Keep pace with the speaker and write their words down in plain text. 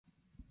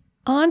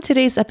On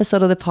today's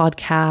episode of the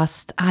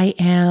podcast, I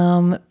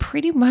am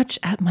pretty much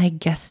at my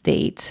guest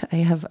date. I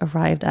have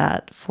arrived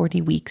at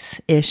 40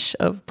 weeks-ish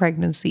of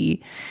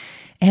pregnancy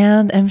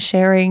and am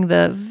sharing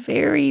the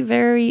very,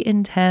 very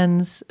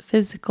intense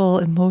physical,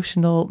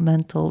 emotional,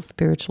 mental,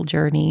 spiritual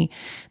journey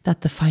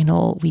that the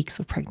final weeks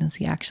of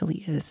pregnancy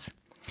actually is.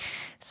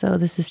 So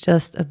this is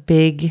just a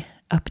big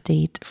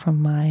update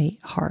from my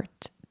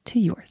heart to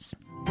yours.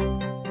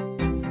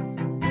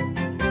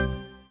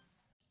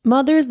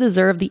 Mothers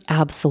deserve the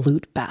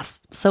absolute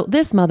best. So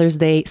this Mother's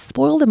Day,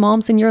 spoil the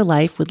moms in your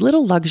life with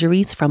little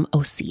luxuries from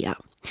Osea.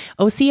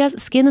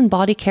 Osea's skin and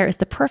body care is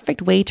the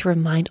perfect way to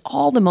remind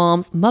all the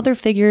moms, mother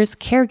figures,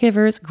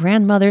 caregivers,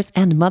 grandmothers,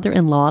 and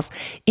mother-in-laws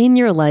in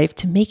your life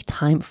to make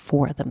time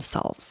for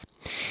themselves.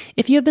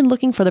 If you have been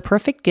looking for the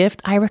perfect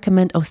gift, I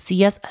recommend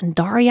Osea's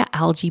Undaria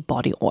Algae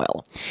Body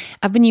Oil.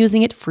 I've been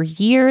using it for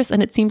years,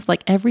 and it seems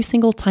like every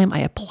single time I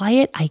apply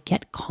it, I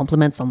get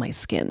compliments on my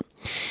skin.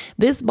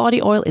 This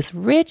body oil is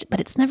rich, but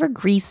it's never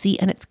greasy,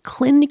 and it's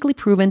clinically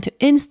proven to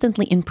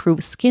instantly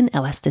improve skin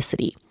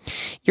elasticity.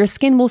 Your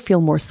skin will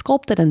feel more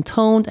sculpted and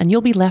toned, and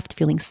you'll be left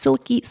feeling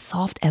silky,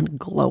 soft, and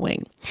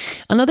glowing.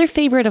 Another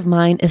favorite of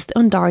mine is the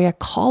Undaria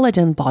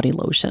Collagen Body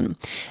Lotion.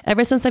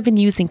 Ever since I've been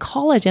using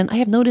collagen, I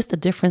have noticed a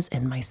difference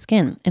in my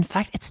skin. In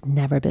fact, it's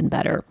never been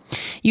better.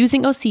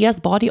 Using Osea's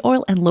body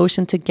oil and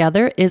lotion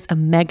together is a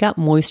mega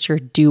moisture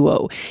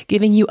duo,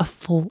 giving you a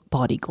full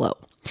body glow.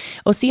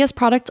 Osea's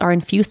products are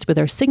infused with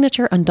their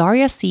signature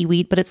Undaria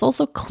seaweed, but it's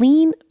also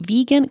clean,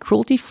 vegan,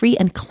 cruelty-free,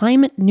 and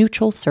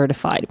climate-neutral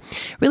certified.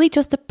 Really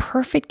just a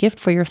perfect gift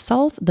for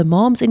yourself, the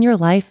moms in your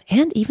life,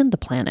 and even the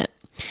planet.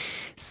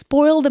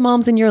 Spoil the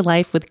moms in your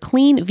life with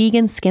clean,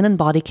 vegan skin and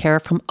body care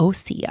from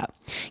Osea.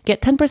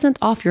 Get 10%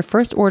 off your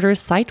first orders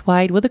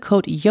site-wide with the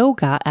code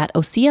YOGA at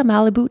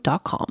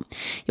OseaMalibu.com.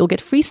 You'll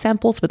get free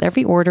samples with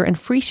every order and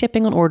free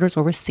shipping on orders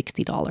over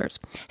 $60.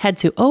 Head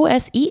to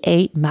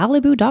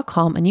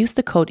OSEAMalibu.com and use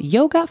the code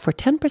YOGA for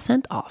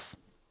 10% off.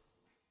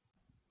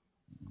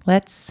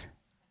 Let's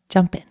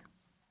jump in.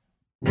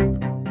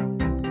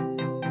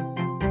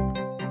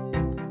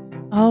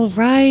 All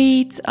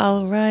right.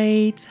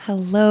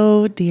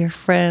 Hello, dear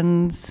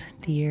friends,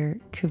 dear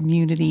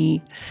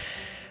community.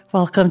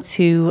 Welcome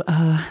to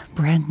a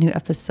brand new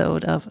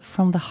episode of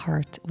From the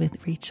Heart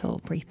with Rachel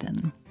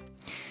Brathen.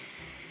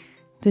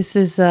 This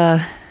is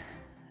a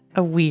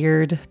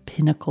weird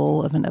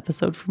pinnacle of an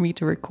episode for me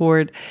to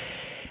record.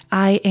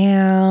 I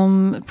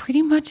am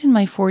pretty much in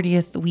my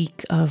 40th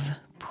week of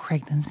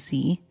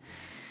pregnancy.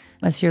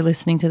 As you're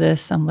listening to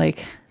this, I'm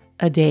like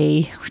a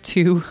day or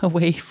two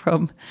away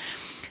from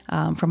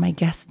my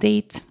guest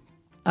date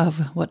of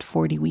what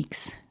 40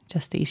 weeks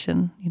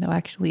gestation,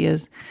 actually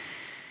is.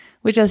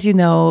 Which, as you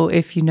know,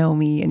 if you know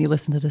me and you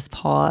listen to this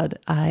pod,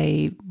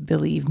 I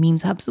believe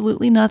means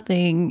absolutely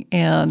nothing.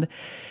 And,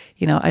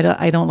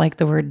 I don't like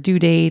the word due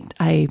date.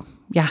 I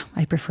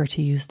prefer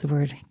to use the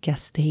word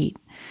guest date.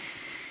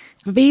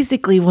 But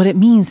basically what it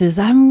means is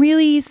I'm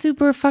really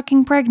super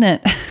fucking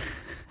pregnant.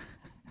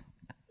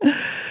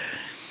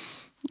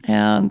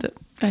 And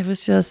I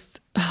was just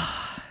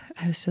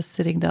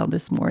sitting down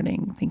this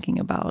morning thinking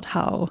about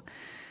how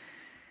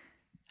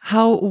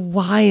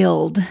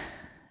wild,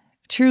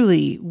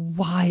 truly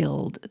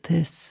wild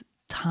this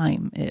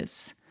time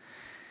is.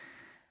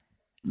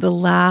 The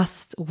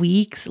last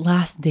weeks,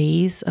 last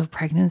days of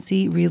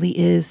pregnancy really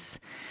is,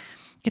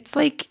 it's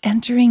like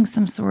entering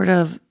some sort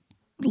of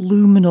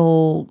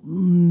luminal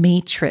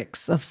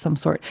matrix of some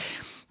sort.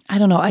 I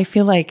don't know. I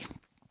feel like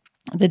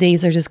the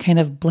days are just kind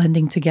of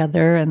blending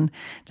together, and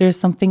there's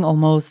something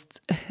almost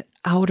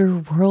outer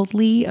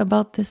worldly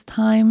about this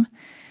time.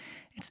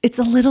 It's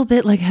a little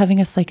bit like having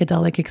a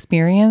psychedelic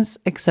experience,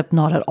 except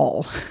not at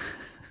all.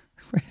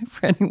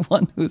 for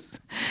anyone who's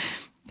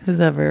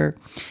ever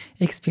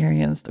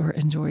experienced or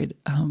enjoyed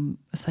a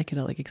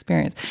psychedelic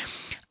experience.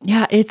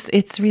 Yeah,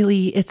 it's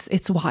really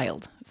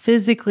wild.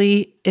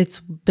 Physically, it's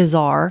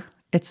bizarre.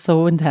 It's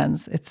so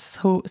intense. It's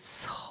so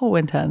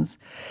intense.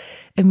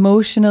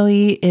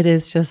 Emotionally, it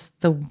is just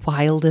the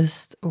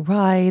wildest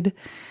ride.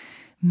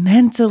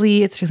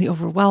 Mentally, it's really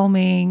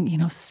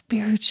overwhelming.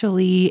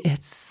 Spiritually,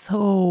 it's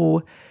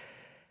so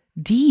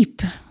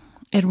deep.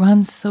 It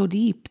runs so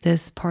deep,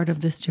 this part of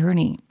this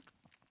journey.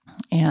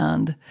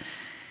 And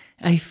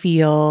I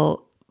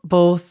feel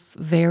both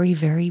very,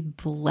 very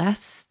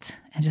blessed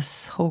and just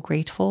so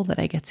grateful that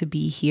I get to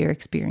be here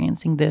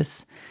experiencing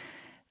this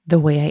the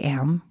way I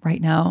am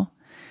right now.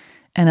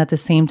 And at the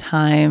same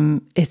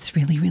time, it's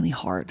really, really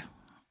hard.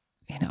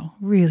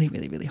 Really,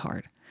 really, really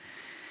hard.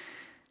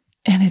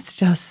 And it's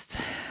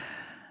just,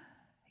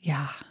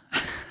 yeah.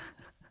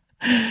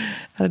 I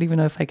don't even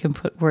know if I can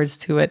put words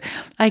to it.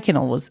 I can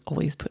always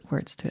put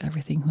words to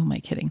everything. Who am I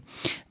kidding?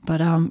 But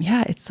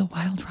it's a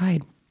wild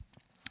ride.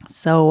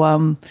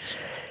 So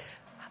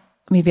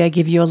maybe I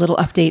give you a little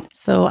update.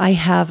 So I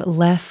have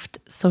left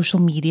social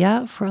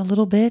media for a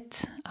little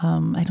bit.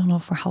 I don't know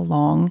for how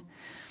long.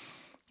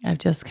 I've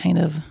just kind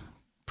of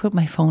put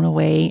my phone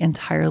away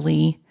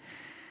entirely.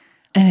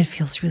 And it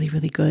feels really,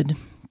 really good.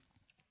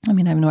 I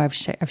mean, I know I've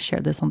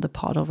shared this on the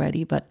pod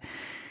already, but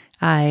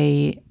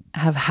I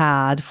have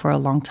had for a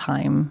long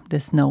time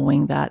this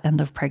knowing that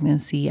end of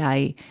pregnancy,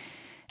 I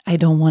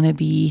don't want to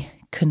be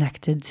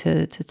connected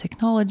to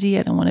technology.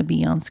 I don't want to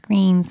be on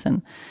screens,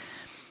 and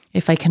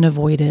if I can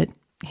avoid it,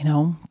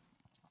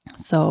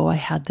 So I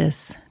had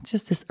this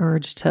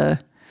urge to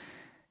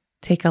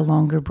take a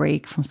longer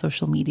break from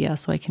social media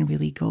so I can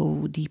really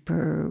go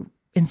deeper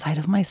inside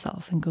of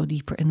myself and go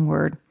deeper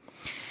inward.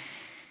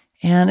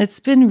 And it's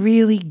been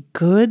really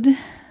good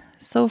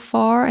so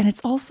far. And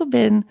it's also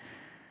been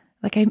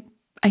like,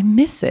 I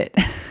miss it,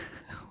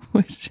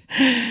 which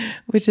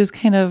is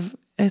kind of,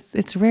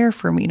 it's rare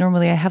for me.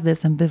 Normally I have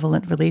this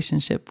ambivalent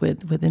relationship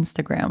with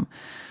Instagram.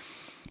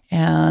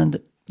 And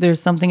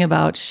there's something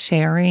about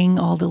sharing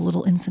all the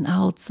little ins and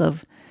outs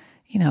of,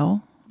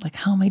 like,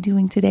 how am I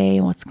doing today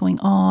and what's going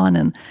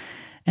on?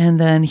 And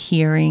then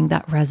hearing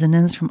that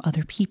resonance from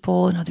other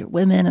people and other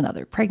women and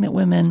other pregnant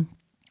women.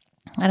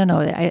 I don't know.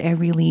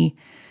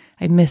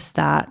 I miss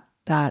that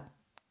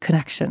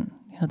connection,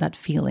 that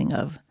feeling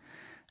of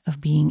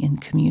being in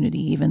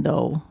community, even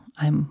though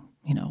I'm,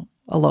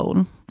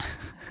 alone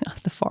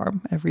at the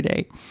farm every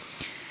day.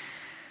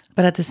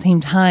 But at the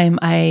same time,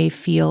 I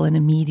feel an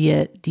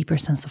immediate, deeper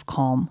sense of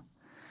calm.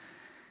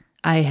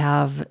 I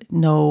have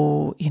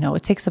no,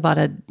 it takes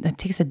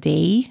a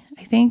day,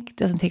 I think. It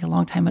doesn't take a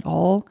long time at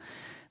all.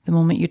 The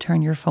moment you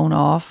turn your phone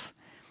off,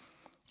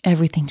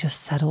 everything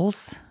just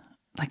settles.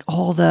 Like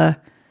all the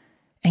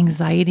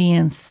anxiety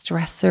and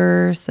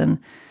stressors and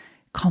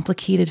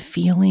complicated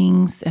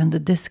feelings and the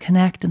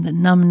disconnect and the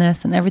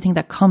numbness and everything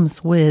that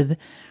comes with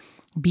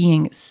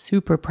being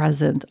super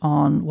present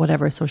on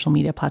whatever social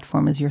media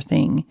platform is your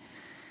thing,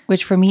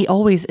 which for me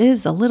always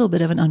is a little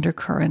bit of an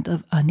undercurrent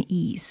of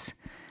unease.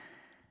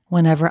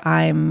 Whenever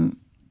I'm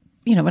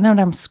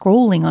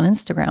scrolling on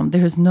Instagram,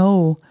 there's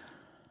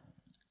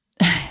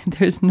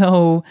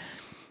no,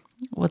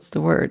 what's the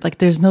word? Like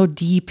there's no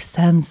deep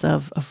sense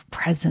of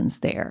presence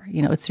there.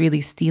 It's really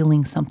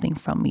stealing something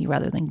from me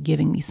rather than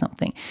giving me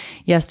something.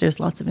 Yes, there's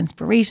lots of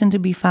inspiration to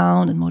be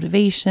found and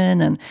motivation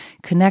and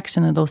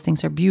connection, and those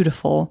things are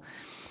beautiful.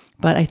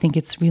 But I think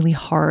it's really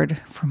hard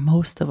for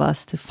most of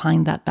us to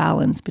find that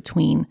balance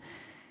between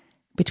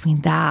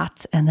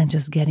that and then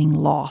just getting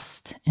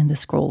lost in the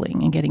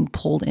scrolling and getting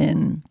pulled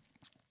in.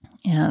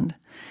 And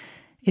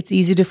it's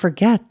easy to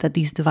forget that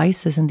these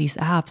devices and these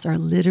apps are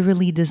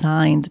literally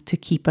designed to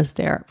keep us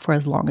there for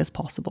as long as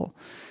possible.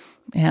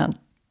 And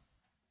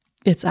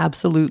it's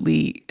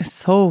absolutely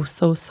so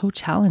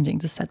challenging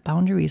to set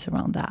boundaries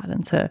around that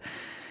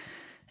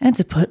and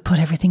to put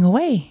everything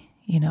away,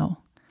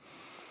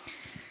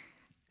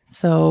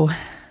 So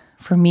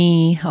for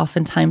me,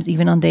 oftentimes,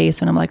 even on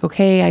days when I'm like,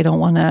 okay, I don't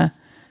want to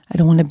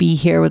be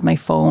here with my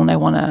phone. I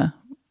want to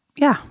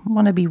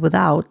be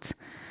without.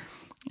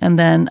 And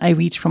then I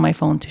reach for my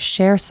phone to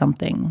share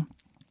something.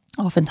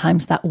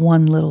 Oftentimes that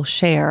one little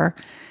share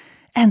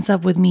ends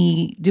up with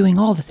me doing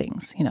all the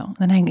things,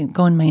 Then I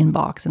go in my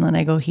inbox, and then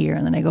I go here,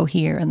 and then I go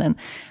here, and then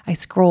I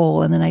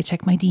scroll, and then I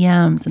check my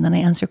DMs, and then I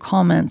answer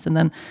comments, and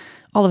then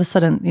all of a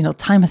sudden,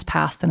 time has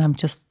passed, and I'm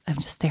just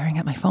staring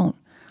at my phone.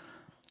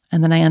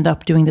 And then I end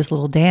up doing this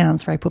little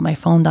dance where I put my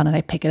phone down and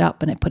I pick it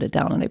up and I put it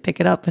down and I pick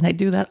it up, and I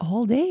do that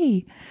all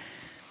day.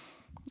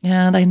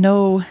 And I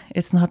know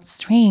it's not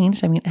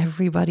strange. I mean,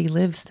 everybody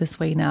lives this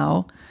way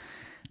now.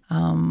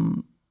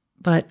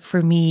 But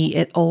for me,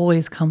 it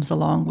always comes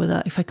along with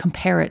if I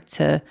compare it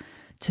to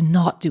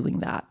not doing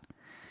that,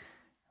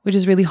 which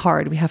is really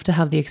hard. We have to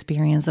have the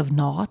experience of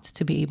not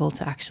to be able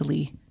to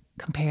actually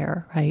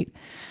compare, right?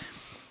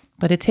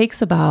 But it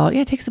takes about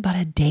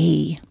a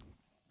day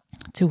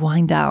to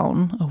wind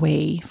down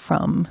away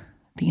from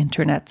the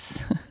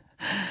internets.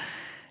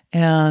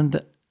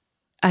 And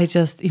I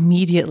just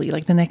immediately,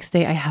 like the next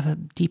day, I have a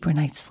deeper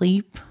night's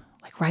sleep,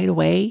 like right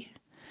away,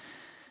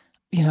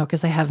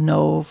 because I have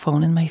no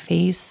phone in my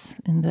face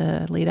in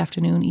the late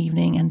afternoon,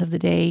 evening, end of the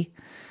day.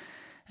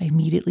 I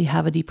immediately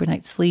have a deeper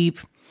night's sleep.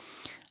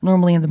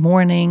 Normally in the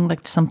morning,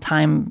 like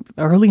sometime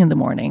early in the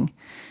morning,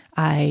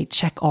 I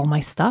check all my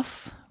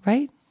stuff,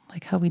 right?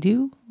 Like how we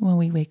do when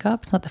we wake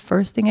up. It's not the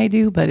first thing I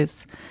do, but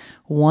it's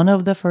one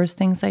of the first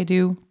things I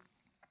do.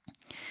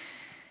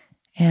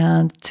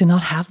 And to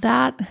not have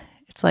that,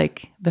 it's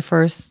like the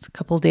first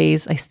couple of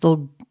days I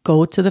still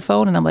go to the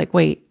phone and I'm like,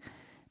 wait,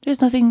 there's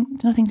nothing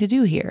to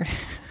do here.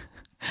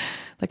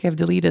 Like I've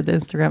deleted the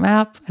Instagram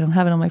app. I don't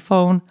have it on my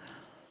phone.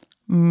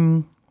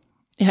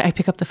 I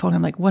pick up the phone.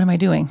 I'm like, what am I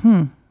doing?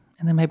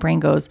 And then my brain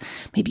goes,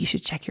 maybe you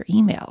should check your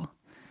email.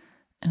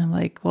 And I'm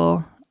like,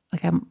 well,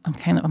 like I'm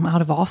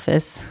out of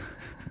office.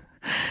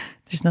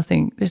 There's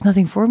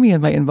nothing for me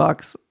in my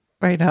inbox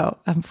right now.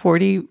 I'm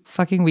 40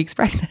 fucking weeks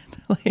pregnant.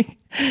 Like,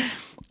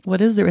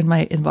 what is there in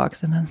my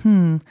inbox? And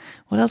then,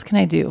 what else can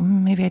I do?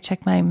 Maybe I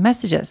check my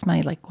messages,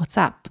 my like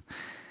WhatsApp,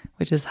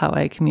 which is how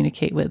I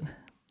communicate with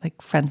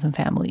like friends and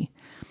family.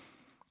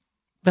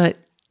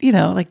 But,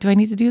 like, do I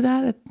need to do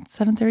that at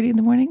 7:30 in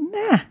the morning?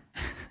 Nah.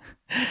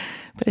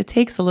 But it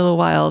takes a little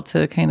while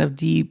to kind of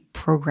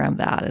deprogram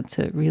that and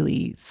to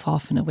really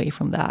soften away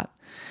from that.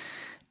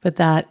 But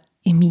that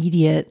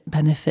immediate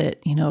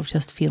benefit, of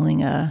just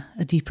feeling a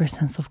deeper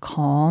sense of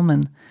calm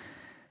and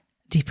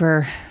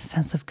deeper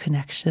sense of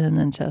connection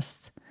and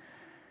just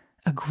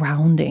a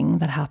grounding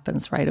that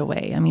happens right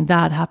away. I mean,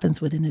 that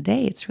happens within a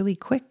day. It's really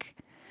quick.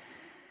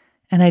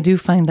 And I do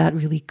find that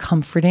really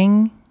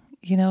comforting,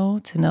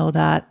 to know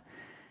that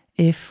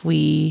if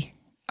we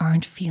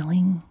aren't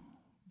feeling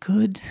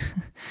good,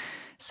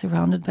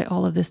 surrounded by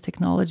all of this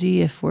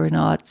technology, if we're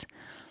not,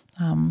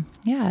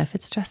 if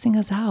it's stressing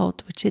us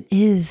out, which it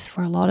is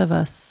for a lot of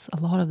us, a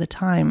lot of the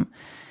time,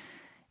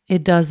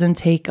 it doesn't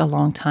take a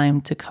long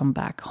time to come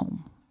back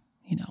home.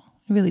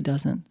 It really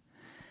doesn't.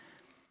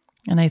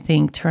 And I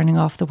think turning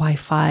off the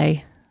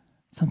Wi-Fi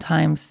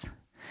sometimes,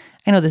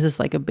 I know this is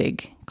like a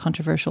big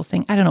controversial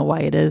thing. I don't know why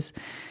it is.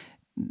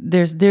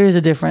 There is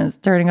a difference.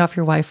 Turning off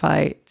your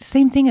Wi-Fi,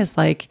 same thing as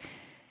like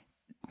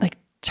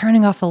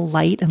turning off a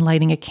light and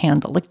lighting a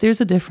candle. Like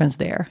there's a difference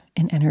there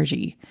in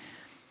energy.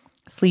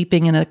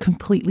 Sleeping in a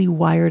completely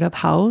wired up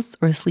house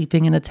or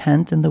sleeping in a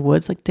tent in the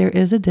woods, like there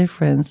is a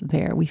difference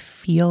there. We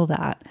feel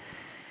that.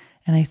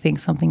 And I think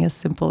something as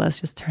simple as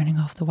just turning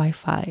off the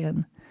Wi-Fi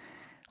and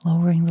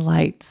lowering the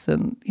lights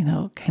and,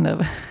 kind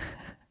of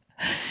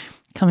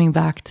coming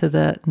back to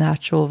the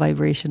natural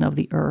vibration of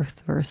the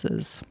earth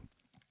versus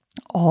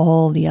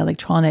all the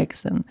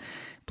electronics and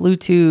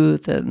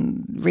Bluetooth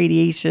and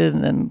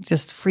radiation and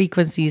just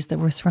frequencies that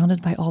we're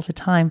surrounded by all the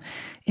time.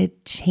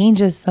 It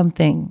changes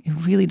something.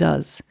 It really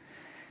does.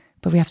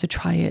 But we have to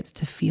try it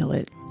to feel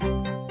it.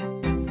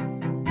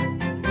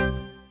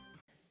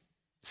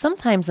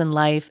 Sometimes in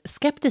life,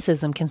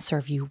 skepticism can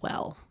serve you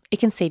well. It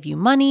can save you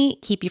money,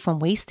 keep you from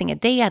wasting a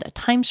day at a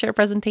timeshare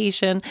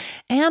presentation,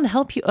 and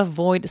help you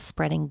avoid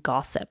spreading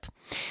gossip.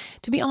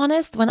 To be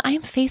honest, when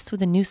I'm faced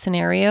with a new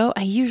scenario,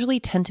 I usually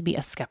tend to be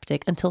a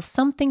skeptic until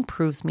something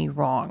proves me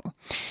wrong.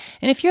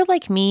 And if you're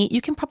like me, you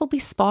can probably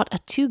spot a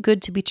too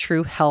good to be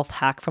true health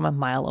hack from a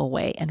mile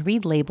away and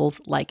read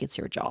labels like it's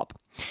your job.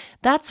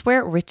 That's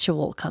where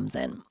Ritual comes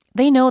in.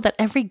 They know that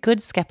every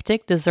good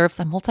skeptic deserves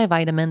a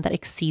multivitamin that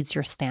exceeds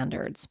your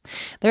standards.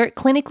 Their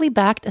clinically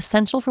backed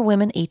Essential for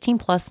Women 18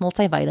 Plus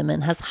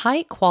multivitamin has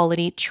high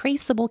quality,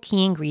 traceable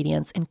key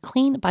ingredients in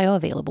clean,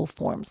 bioavailable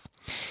forms.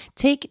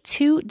 Take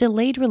 2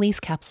 delayed release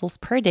capsules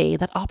per day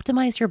that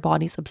optimize your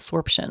body's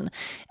absorption,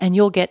 and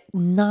you'll get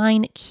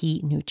 9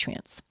 key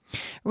nutrients.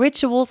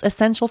 Ritual's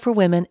Essential for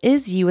Women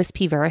is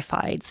USP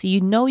verified, so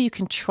you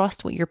can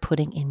trust what you're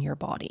putting in your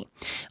body.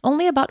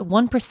 Only about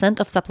 1%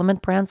 of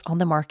supplement brands on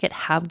the market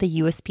have the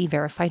USP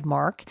verified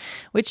mark,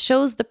 which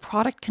shows the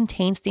product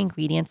contains the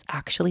ingredients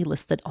actually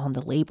listed on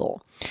the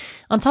label.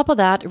 On top of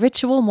that,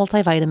 Ritual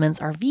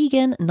multivitamins are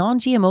vegan,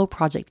 non-GMO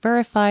project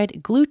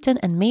verified, gluten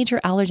and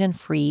major allergen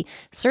free,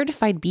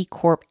 certified B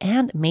Corp,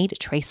 and made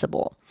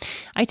traceable.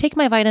 I take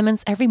my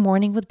vitamins every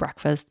morning with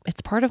breakfast.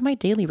 It's part of my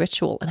daily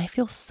ritual, and I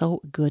feel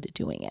so good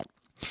doing it.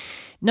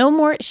 No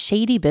more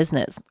shady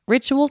business.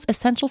 Ritual's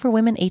Essential for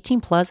Women 18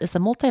 Plus is a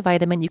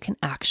multivitamin you can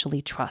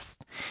actually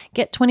trust.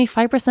 Get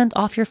 25%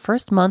 off your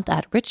first month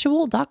at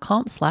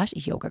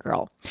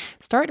ritual.com/yogagirl.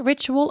 Start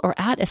Ritual or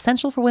add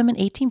Essential for Women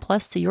 18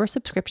 Plus to your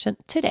subscription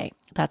today.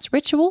 That's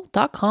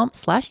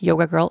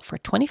ritual.com/yogagirl for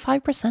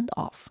 25%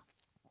 off.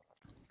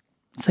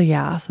 So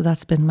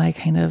that's been my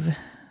kind of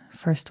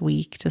first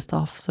week just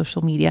off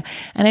social media.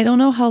 And I don't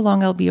know how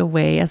long I'll be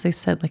away. As I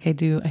said, I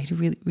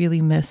really,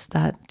 really miss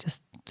that,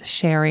 just the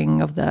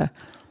sharing of the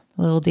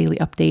little daily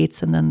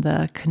updates and then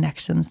the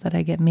connections that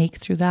I make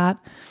through that.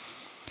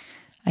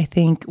 I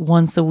think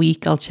once a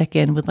week I'll check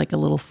in with a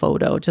little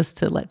photo just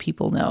to let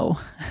people know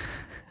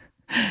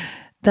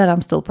that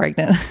I'm still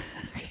pregnant.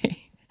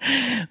 Okay.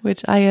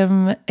 Which I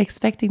am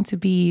expecting to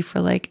be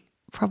for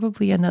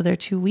probably another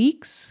 2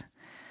 weeks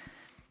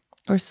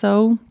or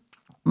so.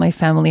 My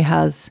family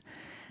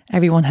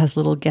everyone has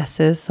little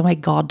guesses. So my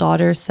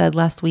goddaughter said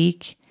last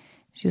week,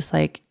 she was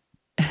like,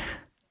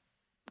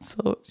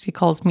 so she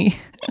calls me.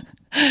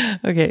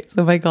 Okay,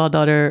 so my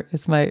goddaughter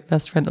is my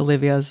best friend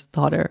Olivia's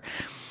daughter.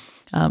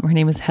 Her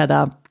name is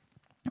Hedda.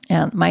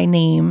 And my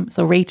name,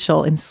 so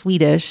Rachel in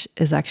Swedish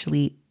is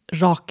actually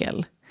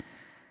Rakel.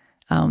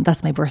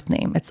 That's my birth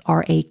name. It's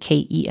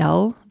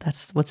Rakel.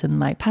 That's what's in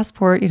my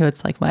passport.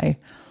 It's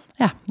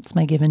it's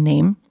my given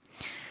name.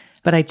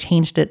 But I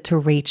changed it to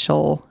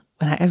Rachel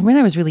when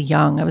I was really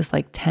young. I was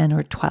 10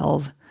 or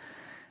 12,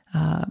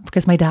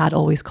 because my dad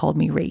always called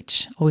me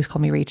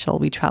Rachel.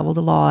 We traveled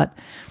a lot.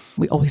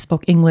 We always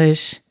spoke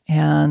English,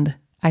 and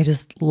I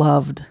just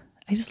loved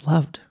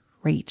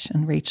Rach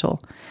and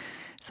Rachel.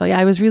 So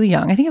I was really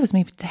young. I think I was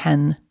maybe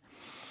 10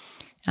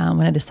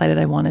 when I decided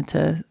I wanted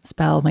to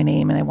spell my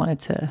name and I wanted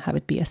to have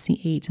it be a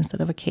CH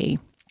instead of a K.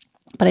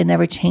 But I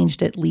never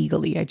changed it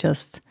legally.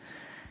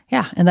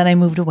 And then I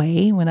moved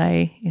away when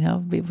I,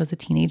 was a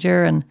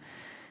teenager, and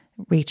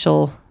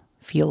Rachel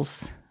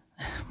feels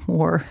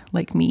more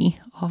like me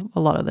a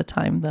lot of the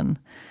time than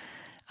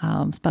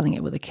spelling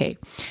it with a K.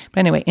 But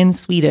anyway, in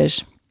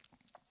Swedish,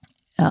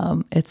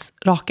 it's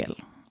Rakel.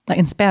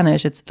 In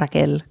Spanish, it's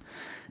Raquel.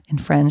 In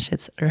French,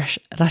 it's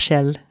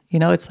Rachel.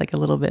 It's a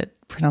little bit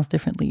pronounced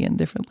differently in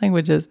different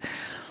languages.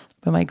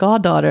 But my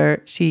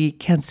goddaughter, she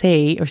can't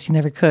say, or she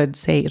never could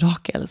say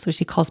Rakel. So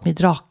she calls me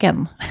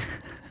Draken.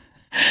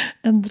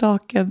 And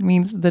Draken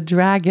means the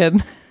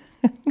dragon.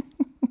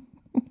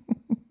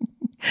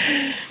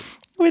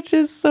 Which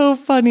is so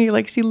funny.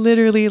 Like she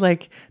literally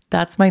like,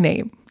 that's my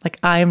name. Like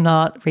I am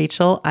not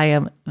Rachel. I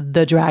am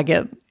the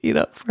dragon,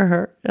 for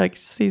her. Like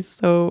she's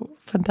so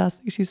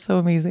fantastic. She's so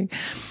amazing.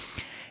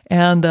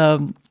 And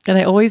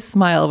I always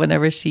smile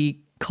whenever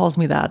she calls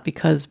me that,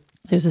 because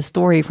there's a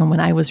story from when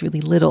I was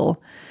really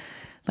little,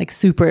 like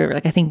super,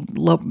 like I think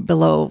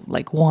below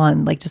like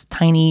 1, like just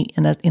tiny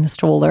in a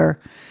stroller.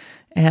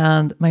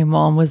 And my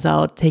mom was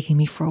out taking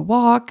me for a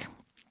walk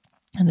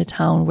in the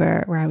town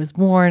where I was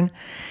born.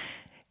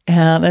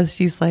 And as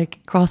she's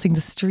like crossing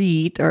the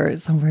street or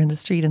somewhere in the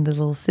street in the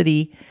little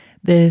city,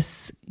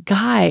 this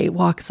guy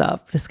walks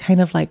up, this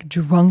kind of like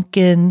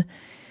drunken,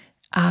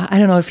 I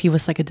don't know if he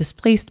was like a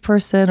displaced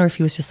person or if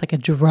he was just like a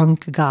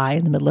drunk guy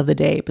in the middle of the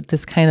day, but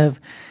this kind of,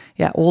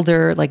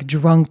 older, like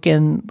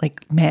drunken,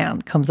 like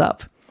man comes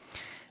up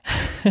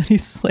and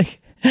he's like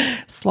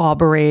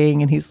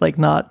slobbering and he's like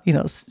not,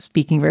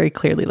 speaking very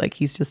clearly, like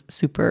he's just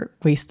super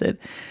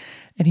wasted.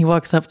 And he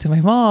walks up to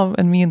my mom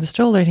and me in the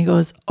stroller and he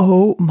goes,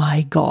 "Oh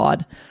my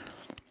God,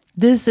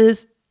 this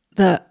is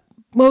the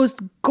most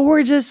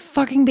gorgeous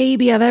fucking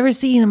baby I've ever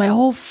seen in my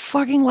whole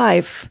fucking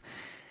life."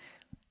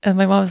 And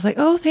my mom was like,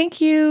 "Oh,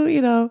 thank you."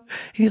 And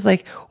he's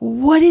like,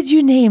 "What did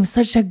you name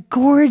such a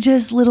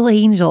gorgeous little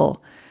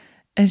angel?"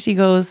 And she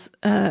goes,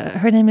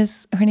 her name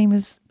is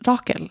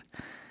Rakel.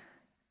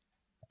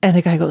 And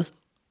the guy goes,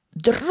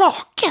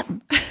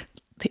 "Draken,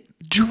 the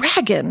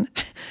dragon.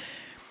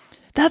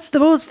 That's the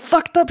most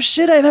fucked up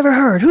shit I've ever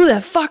heard. Who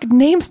the fuck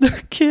names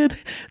their kid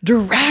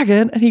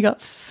Dragon?" And he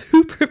got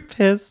super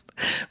pissed,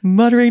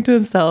 muttering to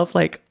himself,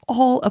 like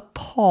all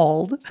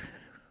appalled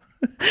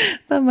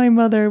that my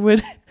mother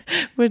would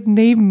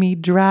name me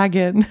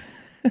Dragon.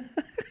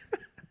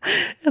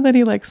 And then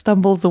he like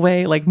stumbles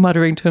away, like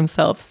muttering to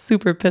himself,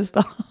 super pissed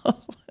off.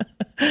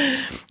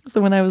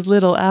 So when I was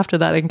little, after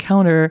that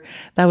encounter,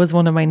 that was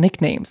one of my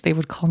nicknames. They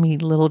would call me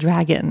Little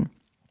Dragon.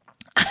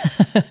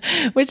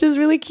 Which is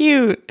really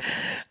cute.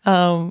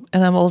 And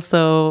I'm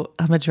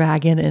a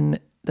dragon in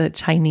the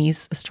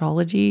Chinese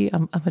astrology.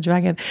 I'm a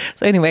dragon.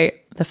 So anyway,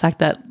 the fact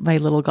that my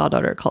little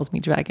goddaughter calls me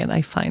Dragon,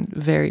 I find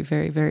very,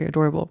 very, very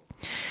adorable.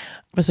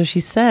 But so she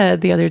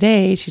said the other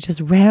day, she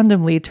just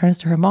randomly turns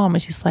to her mom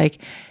and she's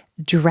like,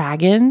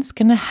 "Dragon's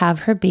going to have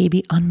her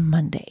baby on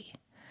Monday."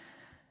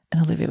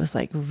 And Olivia was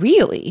like,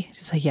 "Really?"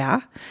 She's like,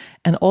 "Yeah."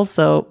 And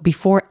also,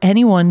 before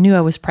anyone knew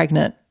I was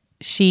pregnant,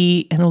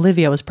 and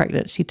Olivia was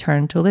pregnant, she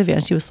turned to Olivia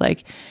and she was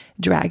like,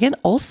 "Dragon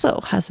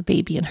also has a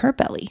baby in her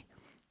belly."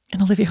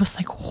 And Olivia was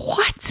like,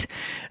 "What?"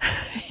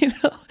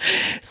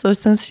 So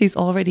since she's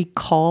already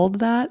called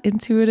that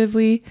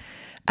intuitively,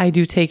 I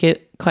do take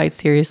it quite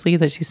seriously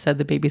that she said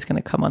the baby's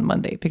going to come on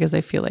Monday, because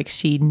I feel like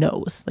she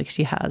knows, like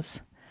she has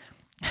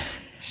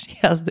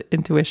the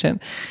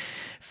intuition.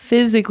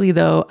 Physically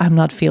though, I'm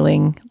not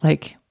feeling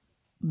like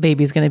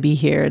baby's going to be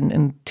here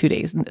in 2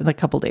 days, in a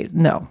couple days.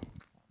 No.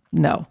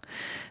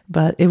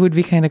 But it would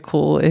be kind of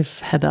cool if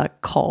Hedda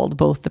called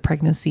both the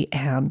pregnancy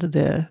and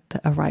the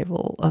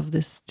arrival of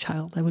this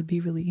child. That would be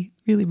really,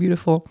 really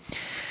beautiful.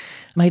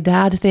 My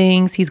dad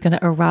thinks he's going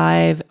to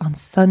arrive on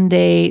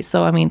Sunday.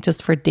 So, I mean,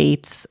 just for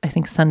dates, I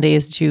think Sunday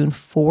is June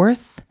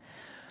 4th.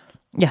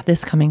 Yeah,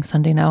 this coming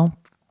Sunday now.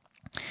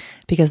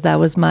 Because that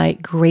was my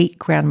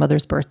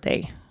great-grandmother's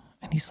birthday.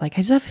 And he's like,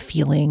 "I just have a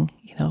feeling,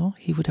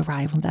 he would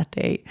arrive on that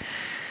day."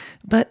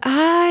 But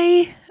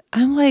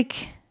I'm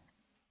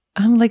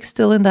like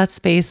still in that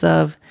space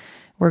of,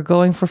 we're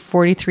going for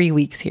 43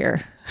 weeks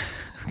here.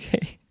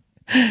 Okay.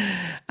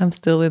 I'm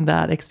still in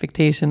that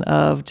expectation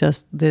of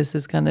just, this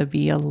is going to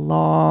be a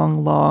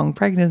long, long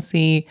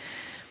pregnancy.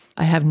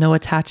 I have no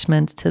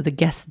attachment to the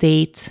guest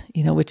date,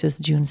 which is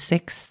June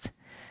 6th.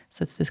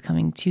 So it's this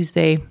coming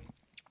Tuesday.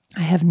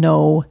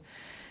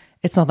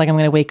 It's not like I'm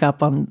going to wake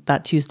up on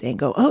that Tuesday and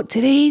go, "Oh,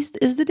 today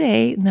is the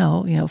day."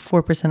 No,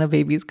 4% of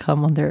babies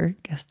come on their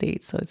guest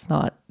date. So it's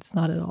not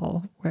at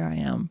all where I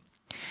am.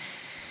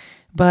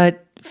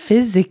 But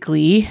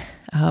physically,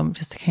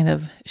 just to kind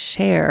of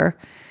share,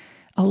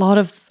 a lot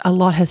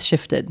has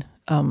shifted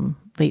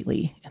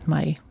lately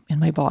in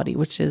my body,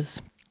 which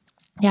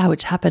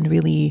happened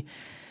really,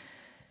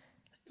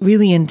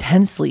 really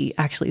intensely,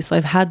 actually. So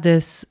I've had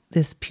this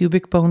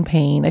pubic bone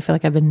pain. I feel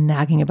like I've been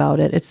nagging about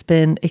it. It's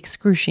been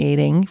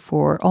excruciating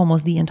for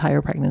almost the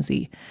entire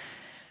pregnancy.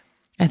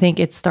 I think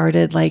it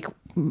started like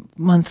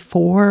month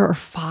 4 or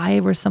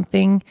 5 or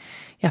something.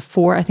 Yeah,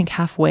 4, I think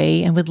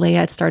halfway. And with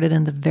Leia, it started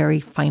in the very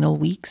final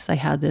weeks. I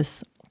had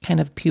this kind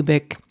of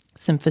pubic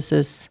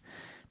symphysis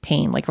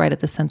pain, like right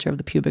at the center of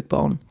the pubic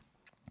bone.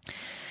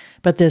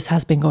 But this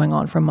has been going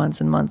on for months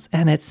and months,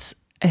 and it's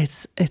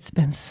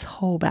been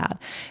so bad.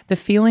 The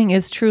feeling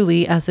is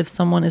truly as if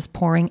someone is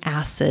pouring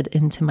acid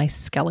into my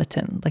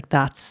skeleton. Like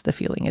that's the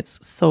feeling. It's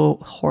so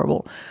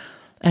horrible.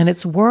 And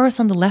it's worse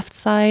on the left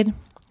side.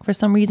 For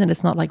some reason,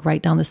 it's not like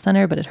right down the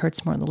center, but it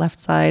hurts more on the left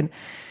side.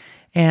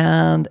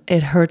 And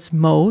it hurts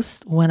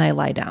most when I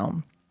lie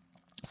down.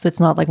 So it's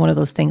not like one of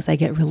those things I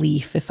get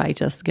relief if I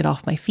just get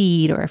off my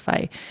feet or if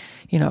I,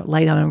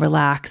 lie down and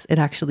relax. It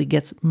actually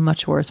gets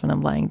much worse when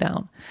I'm lying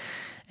down.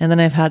 And then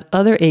I've had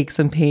other aches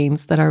and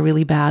pains that are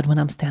really bad when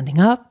I'm standing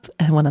up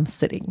and when I'm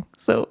sitting.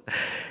 So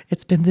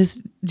it's been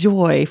this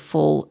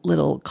joyful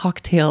little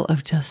cocktail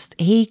of just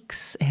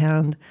aches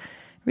and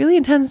really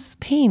intense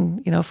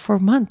pain, for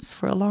months,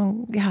 for a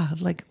long,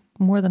 like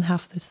more than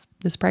half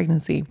this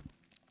pregnancy,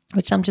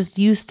 which I'm just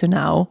used to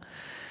now.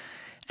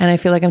 And I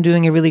feel like I'm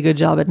doing a really good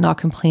job at not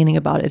complaining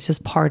about it. It's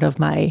just part of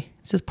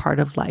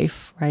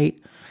life, right?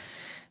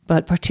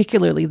 But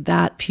particularly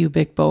that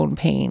pubic bone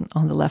pain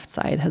on the left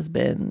side it's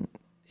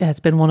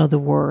been one of the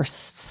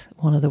worst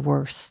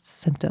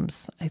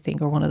symptoms, I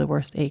think, or one of the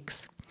worst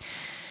aches.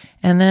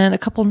 And then a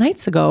couple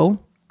nights ago,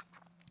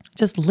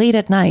 just late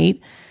at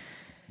night,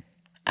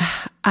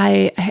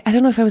 I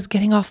don't know if I was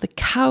getting off the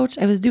couch,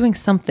 I was doing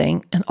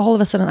something, and all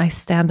of a sudden I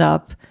stand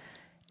up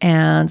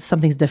and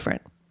something's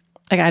different.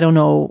 Like, I don't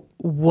know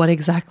what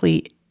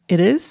exactly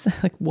it is,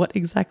 like what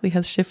exactly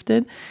has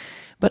shifted,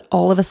 but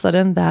all of a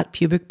sudden that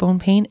pubic bone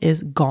pain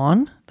is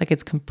gone. Like,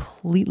 it's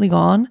completely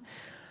gone,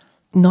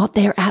 not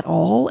there at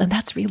all. And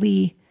that's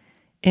really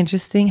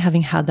interesting,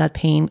 having had that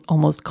pain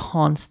almost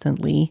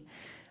constantly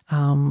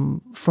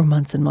for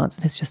months and months,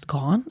 and it's just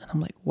gone. And I'm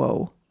like,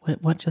 whoa,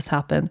 what just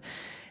happened?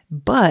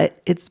 But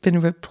it's been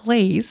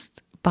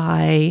replaced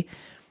by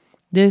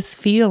this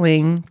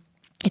feeling.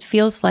 It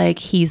feels like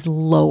he's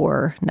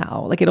lower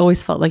now. Like, it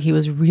always felt like he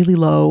was really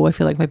low. I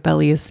feel like my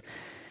belly is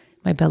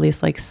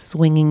like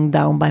swinging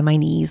down by my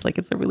knees. Like,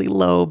 it's a really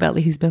low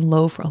belly. He's been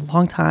low for a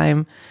long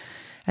time.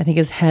 I think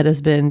his head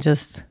has been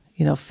just,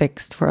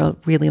 fixed for a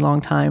really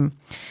long time.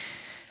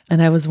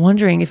 And I was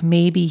wondering if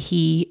maybe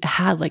he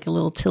had like a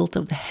little tilt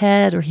of the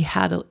head, or he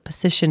had a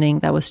positioning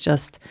that was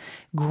just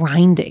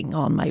grinding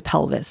on my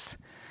pelvis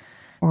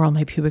or on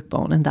my pubic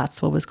bone. And that's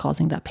what was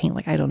causing that pain.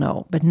 Like, I don't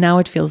know. But now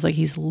it feels like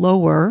he's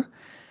lower.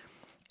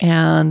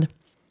 And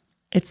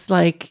it's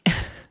like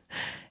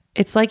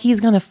he's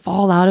going to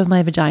fall out of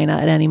my vagina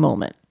at any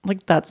moment.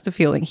 Like, that's the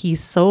feeling.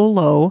 He's so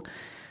low.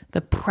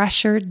 The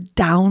pressure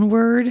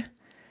downward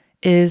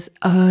is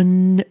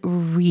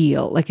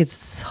unreal. Like, it's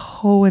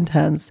so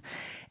intense.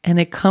 And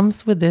it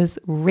comes with this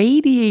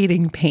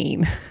radiating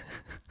pain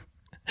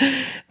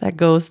that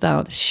goes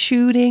down,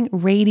 shooting,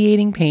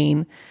 radiating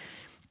pain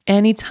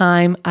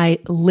anytime I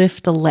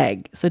lift a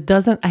leg. So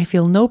I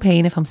feel no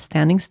pain if I'm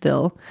standing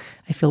still.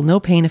 I feel no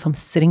pain if I'm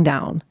sitting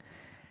down,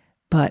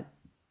 but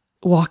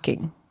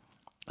walking,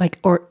 like,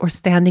 or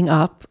standing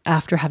up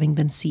after having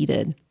been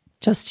seated,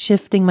 just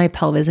shifting my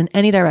pelvis in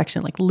any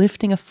direction, like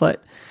lifting a foot,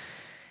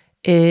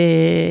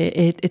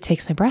 it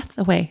takes my breath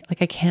away.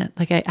 Like, I can't,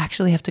 like, I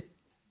actually have to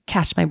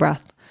catch my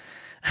breath.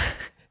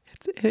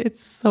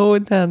 It's so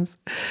intense.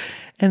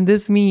 And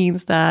this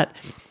means that,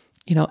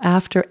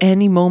 after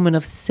any moment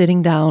of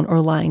sitting down or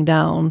lying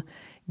down,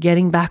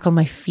 getting back on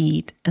my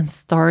feet and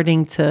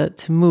starting to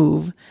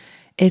move,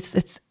 it's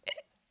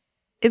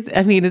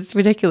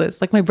ridiculous.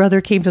 Like, my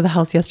brother came to the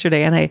house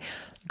yesterday and I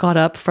got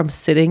up from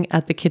sitting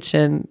at the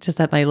kitchen,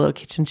 just at my little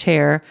kitchen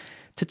chair,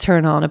 to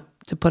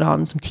put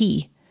on some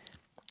tea.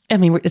 I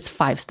mean, it's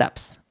 5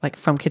 steps, like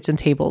from kitchen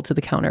table to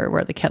the counter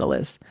where the kettle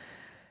is.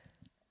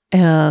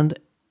 And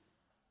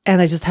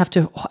I just have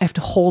to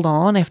hold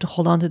on. I have to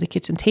hold on to the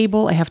kitchen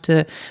table. I have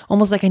to,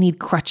 almost like I need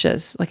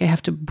crutches. Like, I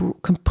have to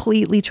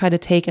completely try to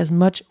take as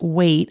much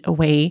weight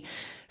away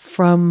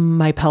from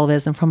my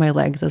pelvis and from my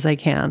legs as I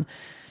can.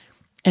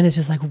 And it's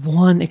just like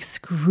one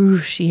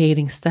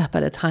excruciating step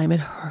at a time. It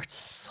hurts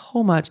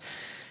so much.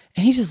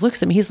 And he just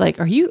looks at me. He's like,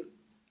 are you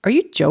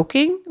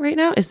joking right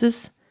now?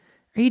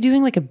 Are you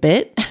doing like a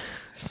bit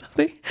or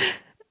something?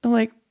 I'm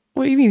like,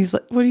 what do you mean? He's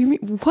like, what do you mean?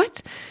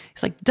 What?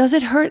 He's like, does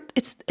it hurt?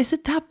 Is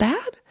it that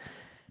bad?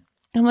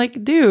 I'm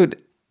like,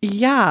 dude,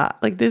 yeah,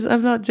 like this,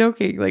 I'm not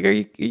joking. Like, are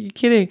you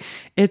kidding?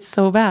 It's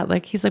so bad.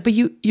 Like, he's like, but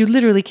you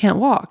literally can't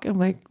walk. I'm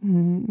like,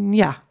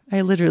 yeah, I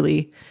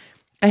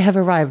have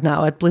arrived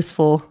now at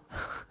blissful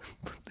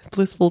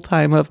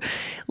time of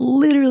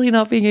literally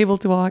not being able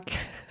to walk.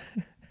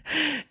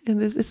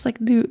 And it's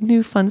like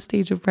new fun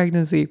stage of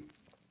pregnancy.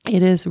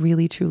 It is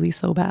really, truly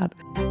so bad.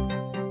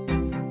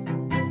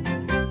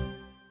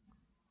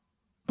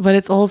 But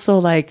it's also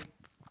like,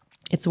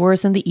 it's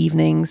worse in the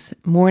evenings.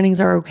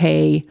 Mornings are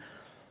okay.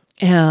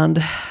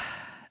 And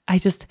I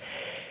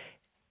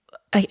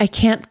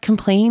can't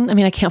complain. I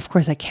mean, of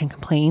course I can't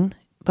complain,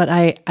 but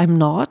I'm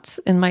not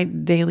in my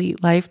daily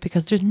life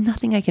because there's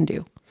nothing I can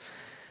do.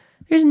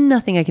 There's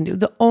nothing I can do.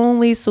 The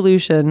only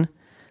solution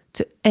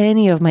to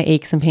any of my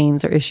aches and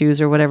pains or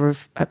issues or whatever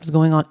is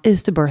going on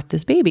is to birth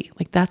this baby.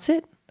 Like, that's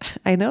it.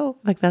 I know.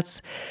 Like,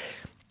 that's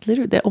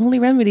literally the only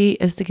remedy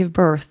is to give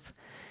birth.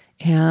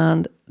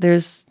 And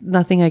there's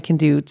nothing I can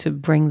do to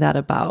bring that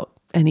about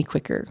any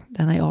quicker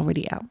than I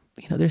already am.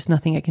 There's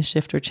nothing I can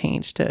shift or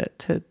change to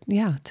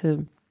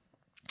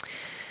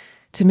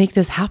make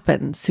this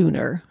happen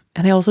sooner.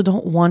 And I also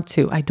don't want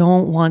to. I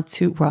don't want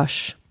to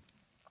rush.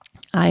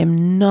 I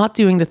am not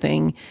doing the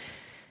thing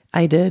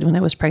I did when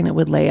I was pregnant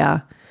with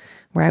Leia,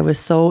 where I was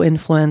so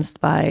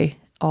influenced by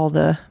all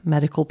the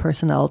medical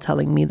personnel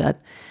telling me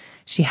that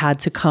she had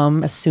to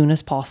come as soon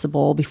as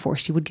possible before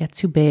she would get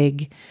too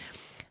big.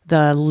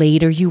 The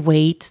later you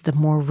wait, the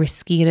more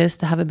risky it is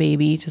to have a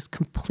baby. Just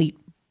complete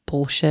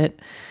bullshit.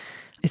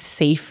 It's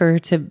safer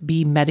to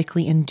be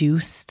medically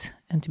induced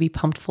and to be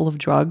pumped full of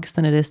drugs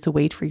than it is to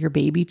wait for your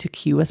baby to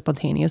cue a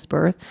spontaneous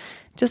birth.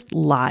 Just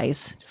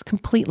lies, just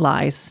complete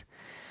lies.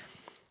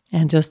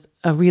 And just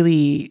a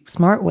really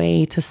smart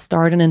way to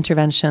start an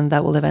intervention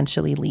that will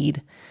eventually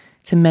lead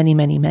to many,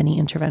 many, many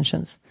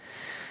interventions.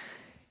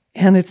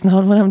 And it's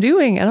not what I'm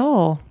doing at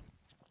all.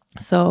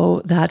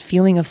 So that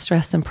feeling of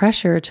stress and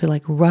pressure to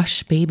like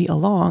rush baby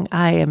along,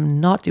 I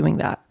am not doing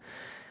that.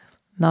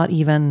 Not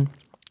even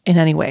in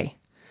any way.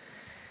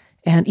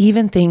 And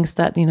even things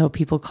that,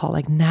 people call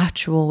like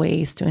natural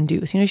ways to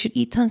induce. You should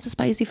eat tons of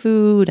spicy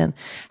food and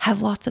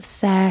have lots of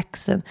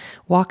sex and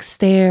walk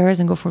stairs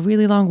and go for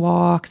really long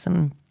walks.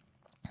 And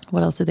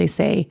what else did they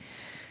say?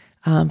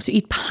 To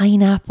eat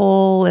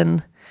pineapple.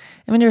 And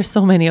I mean, there are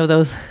so many of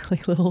those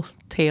like little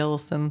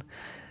tales and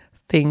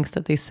things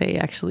that they say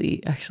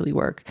actually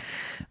work.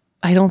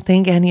 I don't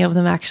think any of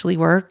them actually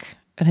work.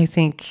 And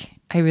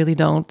I really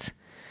don't.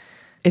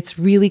 It's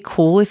really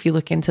cool if you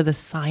look into the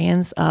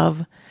science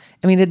of,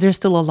 there's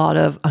still a lot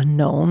of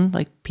unknown,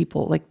 like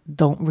people like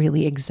don't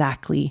really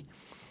exactly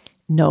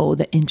know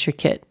the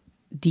intricate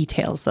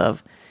details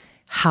of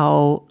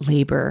how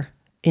labor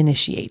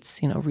initiates,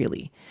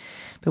 really.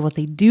 But what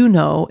they do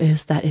know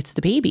is that it's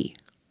the baby.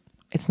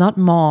 It's not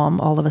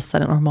mom all of a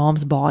sudden, or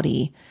mom's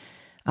body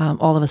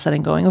all of a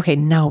sudden going, okay,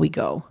 now we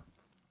go.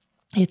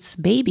 It's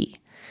baby.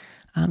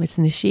 It's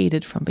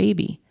initiated from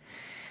baby.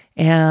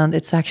 And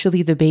it's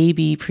actually the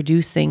baby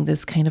producing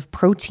this kind of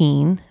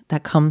protein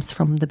that comes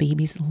from the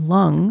baby's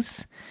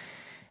lungs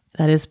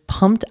that is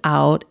pumped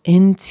out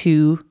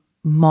into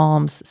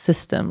mom's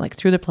system, like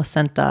through the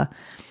placenta.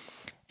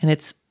 And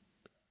it's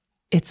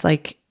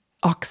like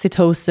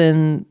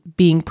oxytocin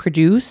being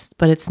produced,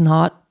 but it's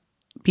not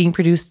being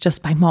produced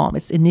just by mom.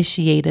 It's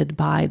initiated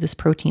by this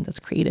protein that's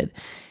created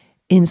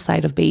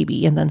inside of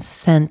baby and then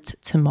sent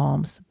to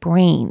mom's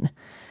brain.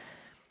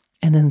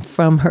 And then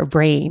from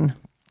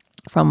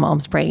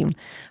mom's brain,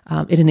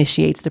 it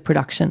initiates the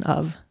production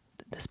of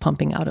this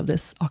pumping out of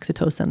this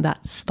oxytocin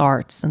that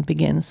starts and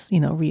begins,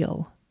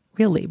 real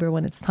labor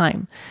when it's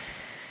time.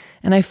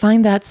 And I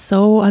find that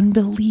so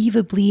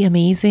unbelievably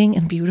amazing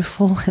and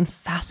beautiful and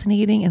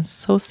fascinating and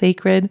so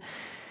sacred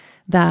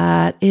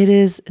that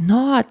it's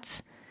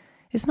not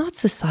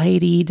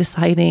society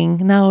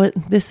deciding, no,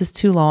 this is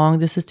too long,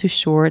 this is too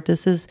short,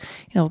 this is,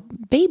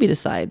 baby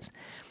decides.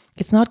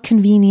 It's not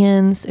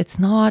convenience, it's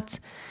not,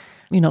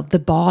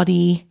 the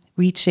body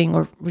reaching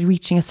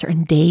a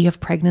certain day of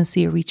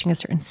pregnancy or reaching a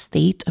certain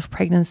state of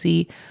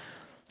pregnancy.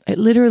 It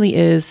literally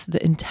is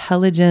the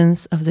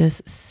intelligence of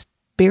this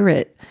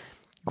spirit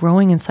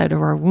growing inside of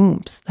our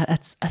wombs that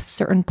at a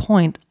certain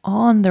point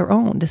on their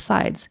own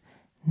decides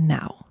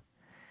now.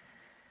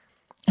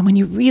 And when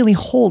you really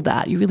hold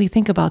that, you really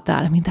think about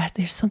that, that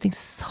there's something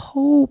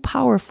so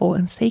powerful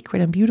and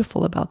sacred and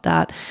beautiful about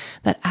that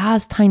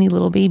as tiny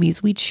little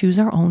babies, we choose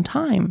our own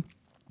time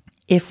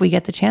if we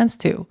get the chance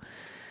to,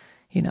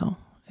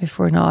 if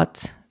we're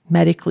not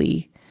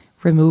medically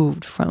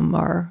removed from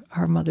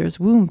our mother's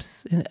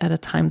wombs at a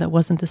time that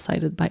wasn't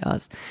decided by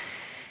us.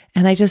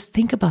 And I just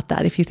think about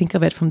that. If you think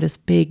of it from this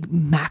big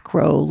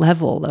macro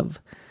level of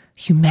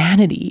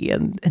humanity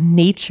and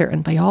nature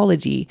and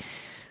biology,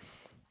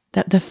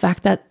 that the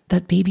fact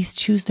that babies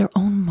choose their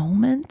own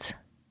moment,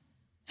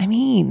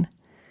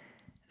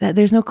 that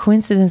there's no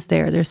coincidence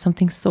there. There's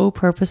something so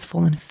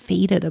purposeful and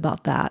fated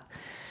about that.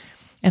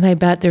 And I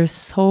bet there's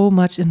so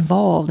much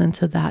involved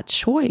into that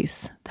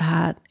choice,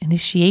 that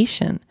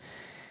initiation.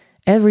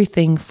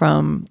 Everything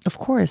from, of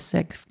course,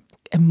 like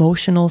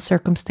emotional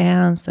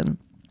circumstance and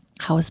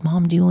how is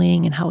mom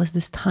doing and how is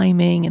this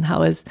timing and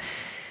how is,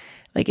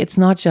 like, it's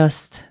not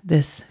just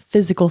this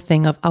physical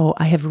thing of, oh,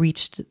 I have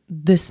reached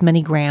this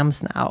many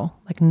grams now.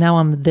 Like now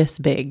I'm this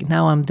big.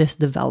 Now I'm this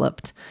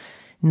developed.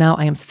 Now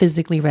I am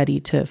physically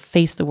ready to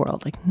face the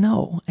world. Like,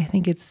 no, I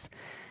think it's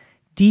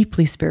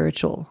deeply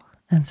spiritual,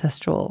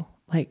 ancestral.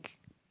 Like,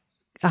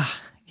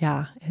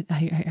 yeah,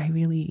 I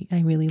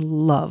really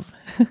love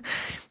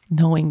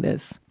knowing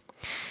this.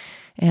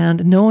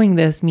 And knowing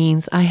this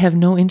means I have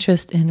no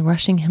interest in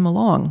rushing him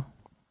along.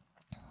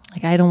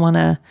 Like, I don't want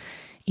to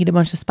eat a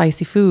bunch of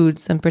spicy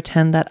foods and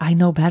pretend that I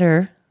know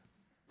better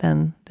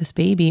than this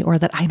baby or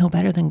that I know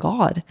better than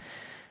God.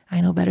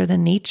 I know better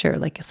than nature.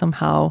 Like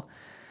somehow,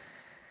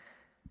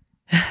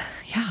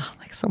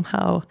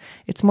 somehow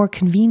it's more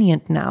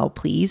convenient now,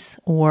 please.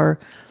 Or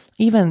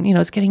even,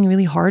 it's getting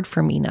really hard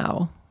for me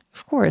now.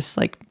 Of course,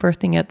 like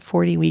birthing at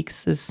 40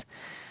 weeks is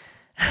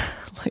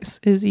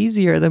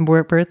easier than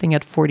birthing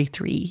at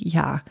 43.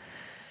 Yeah.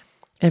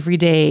 Every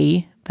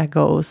day that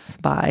goes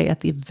by at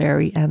the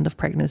very end of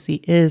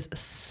pregnancy is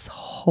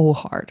so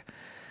hard.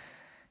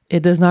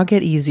 It does not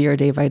get easier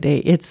day by day.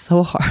 It's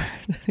so hard.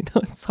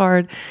 It's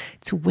hard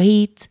to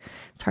wait.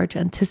 It's hard to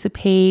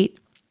anticipate.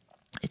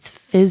 It's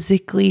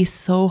physically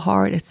so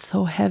hard. It's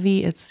so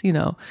heavy. It's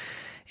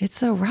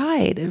it's a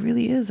ride. It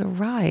really is a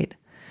ride.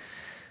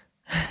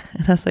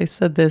 And as I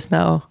said this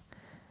now,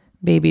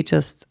 baby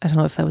just, I don't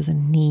know if that was a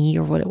knee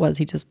or what it was.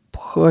 He just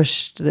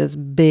pushed this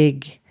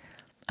big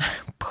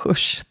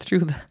push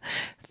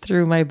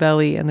through my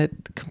belly, and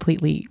it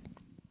completely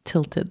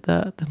tilted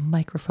the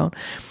microphone.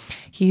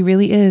 He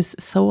really is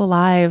so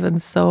alive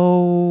and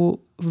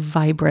so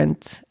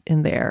vibrant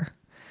in there.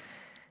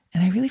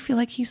 And I really feel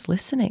like he's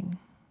listening,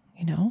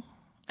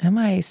 Am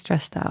I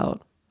stressed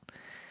out?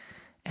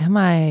 Am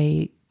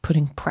I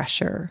putting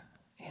pressure?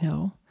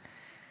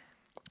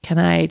 Can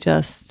I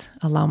just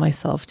allow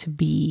myself to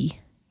be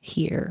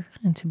here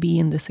and to be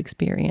in this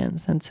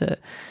experience and to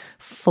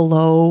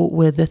flow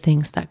with the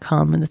things that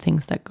come and the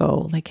things that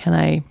go? Like,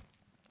 it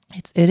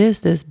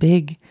is this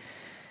big,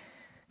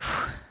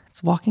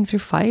 it's walking through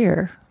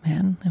fire,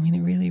 man. I mean,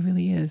 it really,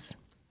 really is.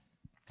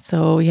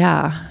 So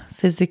yeah,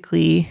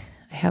 physically,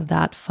 I have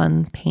that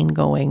fun pain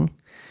going.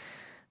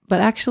 But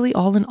actually,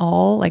 all in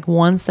all, like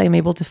once I'm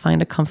able to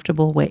find a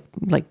comfortable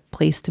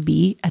place to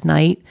be at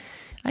night,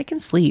 I can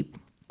sleep.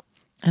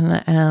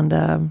 And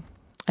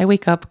I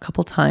wake up a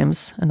couple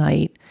times a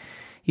night,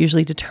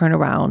 usually to turn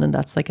around, and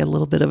that's like a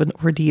little bit of an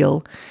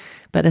ordeal.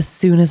 But as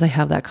soon as I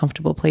have that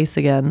comfortable place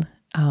again,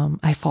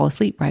 I fall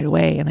asleep right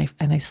away,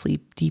 and I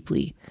sleep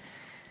deeply.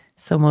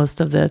 So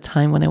most of the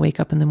time when I wake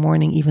up in the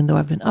morning, even though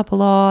I've been up a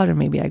lot, or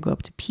maybe I go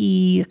up to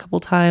pee a couple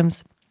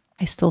times,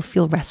 I still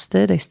feel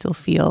rested. I still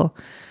feel,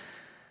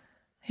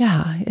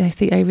 I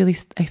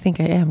think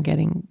I am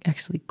getting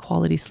actually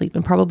quality sleep,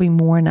 and probably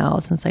more now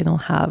since I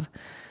don't have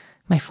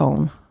my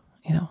phone,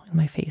 in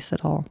my face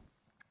at all.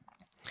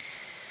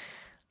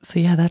 So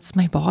yeah, that's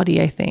my body,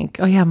 I think.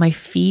 Oh yeah, my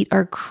feet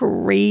are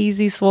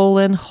crazy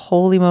swollen.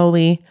 Holy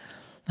moly.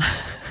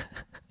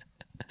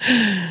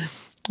 I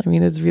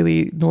mean, it's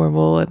really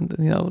normal, and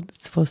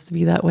it's supposed to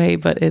be that way,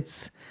 but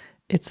it's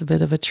a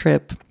bit of a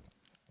trip.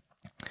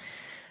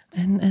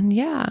 And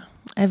yeah,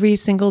 every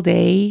single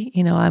day,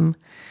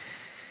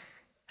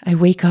 I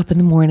wake up in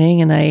the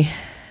morning and I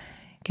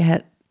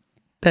get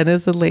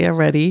Dennis and Leia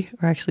ready,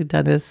 or actually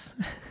Dennis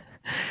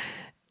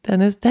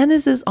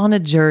is on a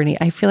journey.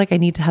 I feel like I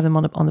need to have him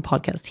on the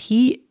podcast.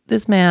 He's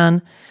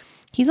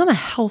on a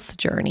health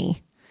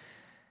journey.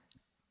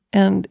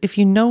 And if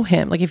you know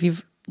him, like if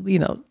you've,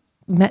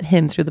 met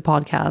him through the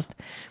podcast,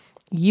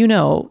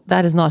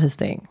 that is not his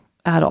thing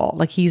at all.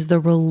 Like he's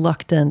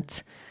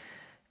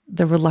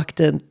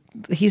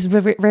he's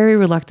very, very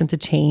reluctant to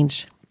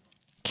change.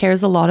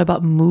 Cares a lot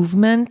about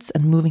movement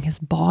and moving his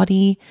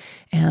body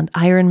and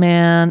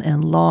Ironman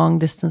and long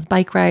distance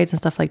bike rides and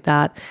stuff like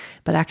that.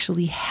 But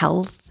actually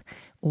health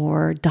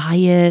or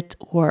diet,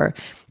 or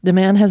the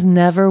man has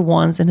never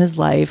once in his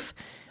life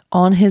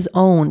on his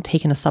own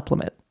taken a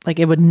supplement. Like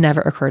it would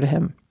never occur to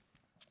him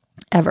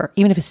ever,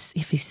 even if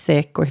he's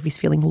sick or if he's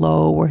feeling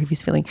low or if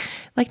he's feeling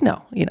like,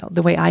 no,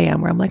 the way I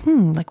am, where I'm like,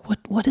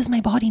 what does my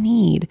body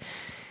need?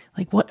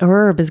 Like what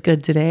herb is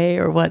good today,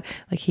 or what,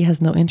 like he has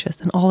no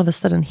interest. And all of a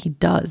sudden he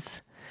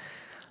does.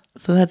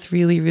 So that's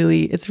really,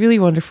 really, it's really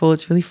wonderful.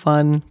 It's really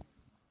fun.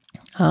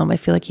 I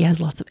feel like he has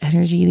lots of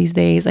energy these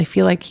days. I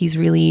feel like he's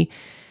really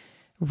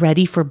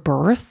ready for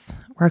birth,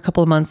 where a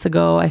couple of months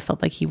ago, I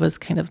felt like he was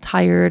kind of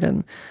tired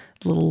and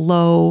a little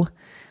low.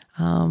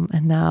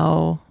 And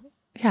now,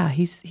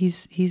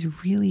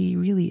 he's really,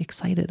 really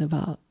excited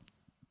about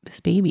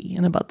this baby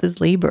and about this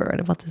labor and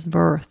about this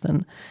birth.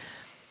 And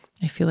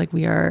I feel like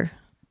we are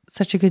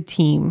such a good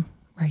team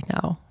right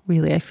now.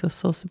 Really, I feel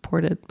so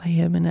supported by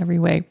him in every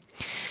way.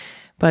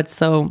 But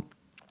so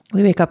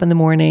we wake up in the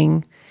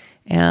morning,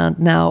 and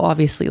now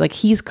obviously like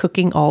he's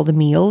cooking all the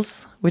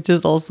meals, which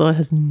is also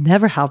has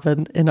never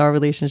happened in our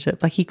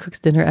relationship. Like he cooks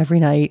dinner every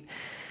night.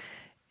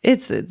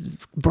 It's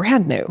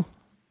brand new.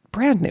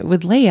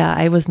 With Leia,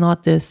 I was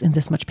not in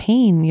this much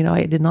pain.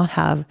 I did not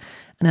have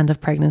an end of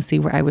pregnancy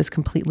where I was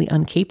completely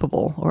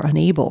incapable or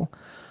unable.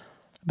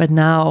 But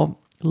now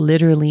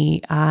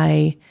literally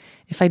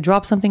if I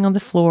drop something on the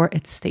floor,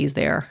 it stays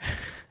there.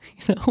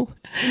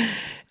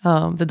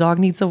 The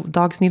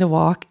dogs need a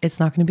walk. It's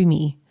not going to be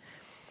me.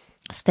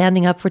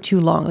 Standing up for too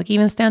long, like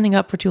even standing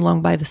up for too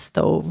long by the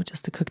stove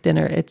just to cook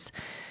dinner,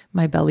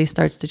 my belly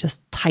starts to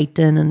just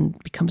tighten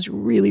and becomes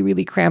really,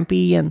 really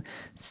crampy and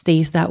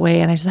stays that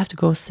way. And I just have to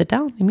go sit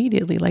down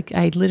immediately. Like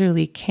I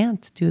literally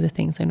can't do the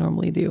things I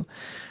normally do.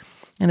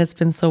 And it's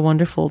been so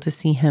wonderful to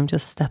see him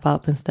just step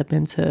up and step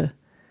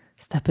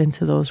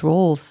into those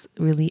roles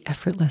really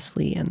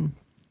effortlessly. And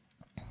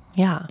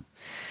yeah.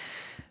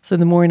 So in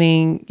the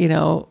morning,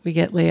 we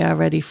get Leia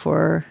ready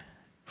for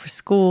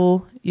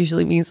school.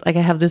 Usually means like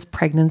I have this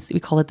pregnancy,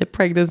 we call it the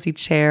pregnancy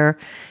chair.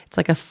 It's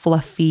like a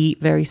fluffy,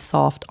 very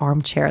soft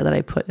armchair that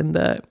I put in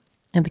the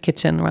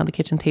kitchen, around the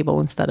kitchen table,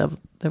 instead of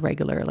the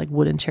regular like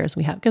wooden chairs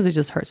we have, because it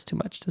just hurts too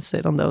much to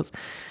sit on those.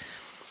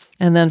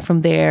 And then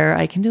from there,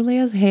 I can do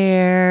Leia's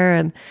hair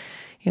and,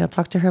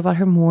 talk to her about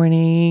her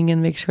morning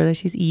and make sure that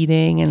she's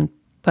eating.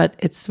 But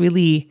it's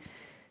really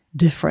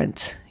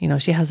different.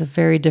 She has a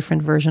very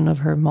different version of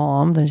her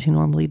mom than she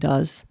normally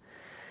does.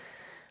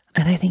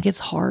 And I think it's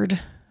hard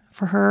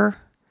for her.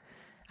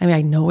 I mean,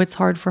 I know it's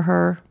hard for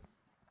her.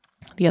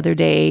 The other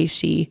day,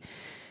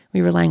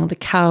 we were lying on the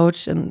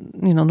couch, and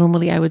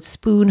normally I would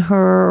spoon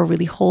her or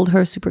really hold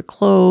her super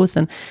close,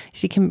 and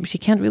she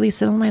can't really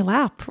sit on my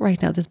lap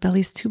right now. This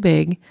belly's too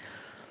big.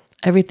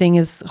 Everything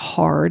is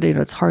hard.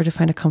 It's hard to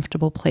find a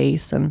comfortable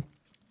place, and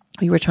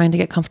we were trying to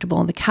get comfortable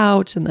on the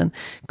couch and then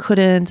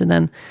couldn't, and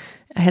then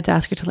I had to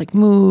ask her to like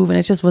move, and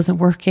it just wasn't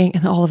working.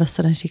 And all of a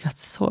sudden she got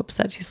so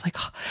upset. She's like,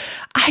 "Oh,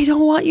 I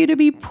don't want you to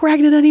be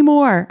pregnant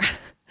anymore.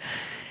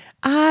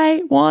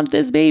 I want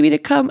this baby to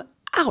come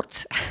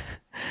out.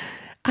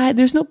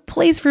 There's no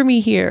place for me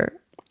here."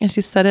 And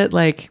she said it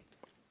like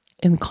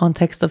in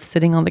context of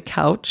sitting on the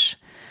couch,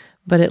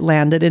 but it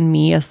landed in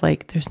me as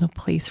like, there's no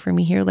place for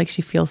me here. Like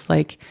she feels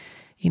like,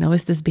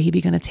 is this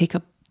baby going to take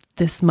up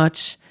this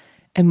much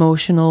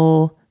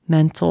emotional,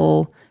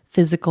 mental,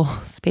 physical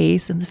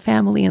space in the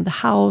family, in the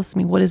house? I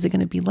mean, what is it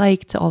going to be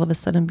like to all of a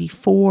sudden be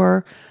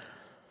 4,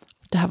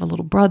 to have a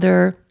little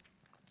brother?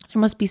 There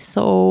must be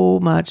so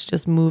much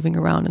just moving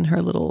around in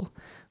her little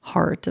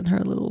heart and her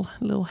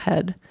little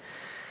head.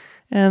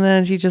 And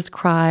then she just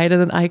cried,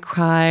 and then I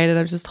cried, and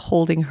I was just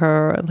holding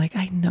her and like,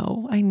 I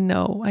know.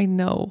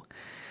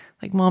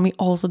 Like, mommy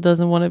also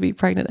doesn't want to be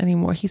pregnant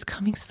anymore. He's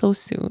coming so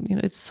soon.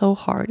 It's so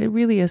hard. It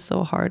really is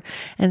so hard.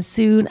 And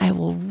soon I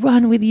will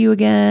run with you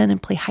again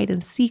and play hide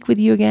and seek with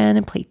you again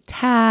and play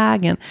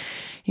tag and,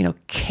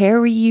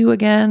 carry you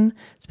again.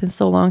 It's been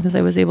so long since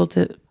I was able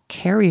to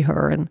carry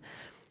her and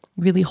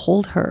really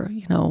hold her.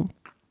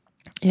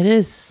 It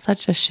is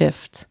such a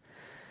shift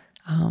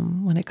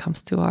when it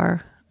comes to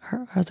our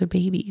other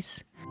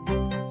babies.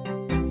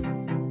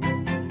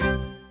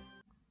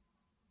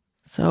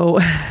 So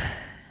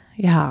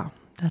yeah,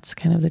 that's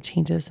kind of the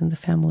changes in the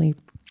family.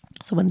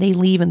 So when they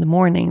leave in the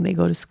morning, they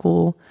go to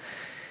school,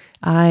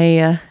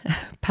 I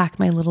pack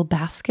my little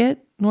basket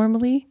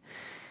normally,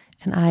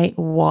 and I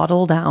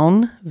waddle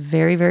down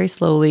very, very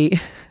slowly.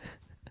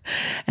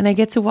 And I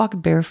get to walk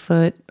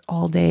barefoot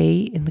all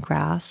day in the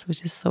grass,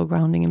 which is so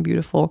grounding and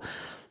beautiful.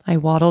 I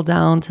waddle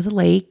down to the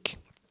lake,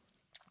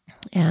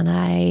 and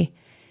I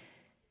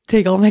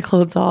take all my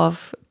clothes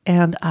off,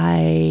 and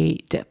I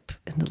dip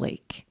in the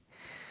lake.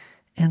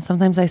 And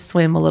sometimes I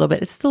swim a little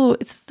bit. It's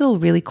still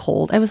really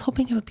cold. I was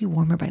hoping it would be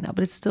warmer by now,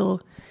 but it's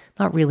still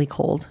not really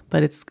cold.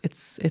 But it's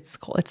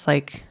cold. It's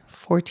like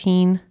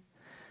 14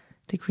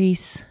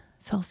 degrees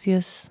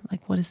Celsius.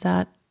 Like, what is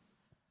that?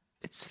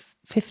 It's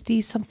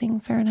 50 something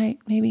Fahrenheit,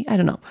 maybe. I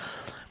don't know.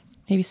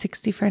 Maybe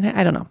 60 Fahrenheit.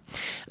 I don't know.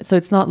 So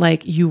it's not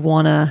like you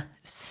want to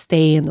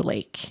stay in the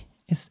lake.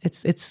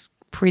 It's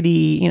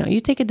pretty, you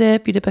take a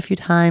dip, you dip a few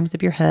times,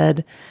 dip your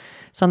head.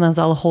 Sometimes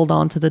I'll hold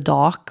on to the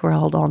dock, or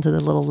I'll hold on to the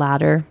little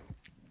ladder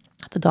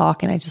at the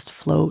dock, and I just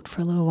float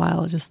for a little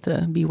while just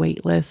to be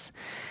weightless.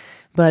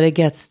 But it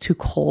gets too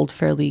cold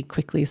fairly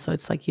quickly, so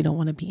it's like you don't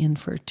want to be in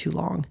for too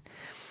long.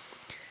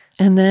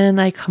 And then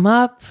I come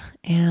up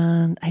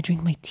and I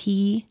drink my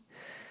tea.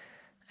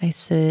 I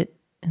sit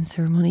in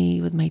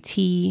ceremony with my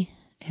tea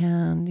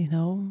and,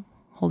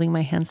 holding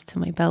my hands to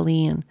my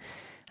belly, and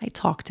I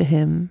talk to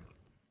him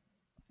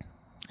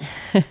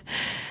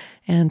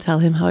and tell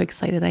him how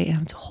excited I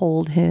am to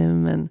hold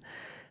him, and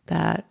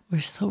that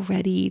we're so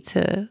ready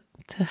to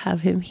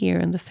have him here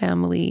in the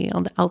family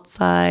on the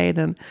outside.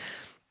 And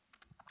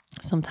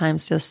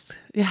sometimes just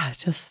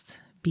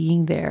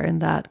being there in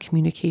that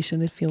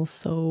communication, it feels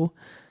so,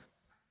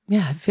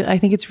 I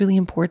think it's really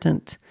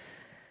important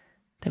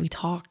that we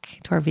talk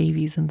to our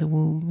babies in the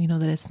womb,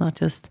 that it's not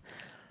just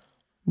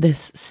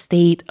this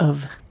state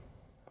of,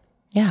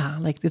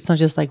 like it's not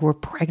just like we're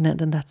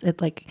pregnant and that's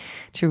it. Like,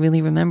 to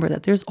really remember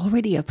that there's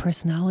already a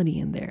personality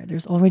in there.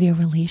 There's already a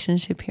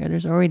relationship here.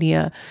 There's already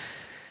a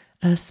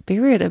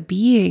spirit, a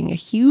being, a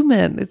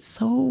human. It's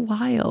so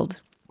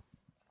wild.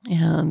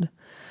 And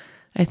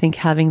I think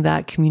having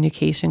that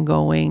communication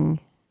going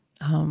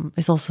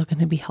is also going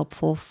to be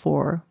helpful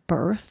for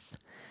birth,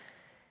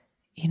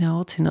 to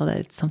know that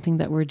it's something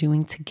that we're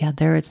doing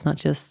together. It's not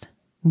just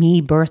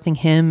me birthing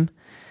him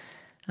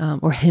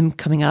or him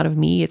coming out of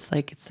me. It's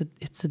like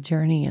it's a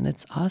journey, and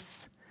it's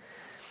us.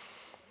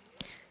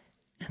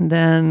 And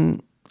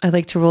then I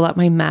like to roll out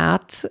my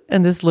mat,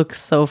 and this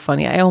looks so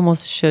funny. I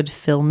almost should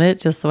film it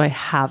just so I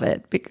have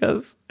it,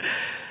 because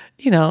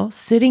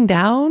sitting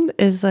down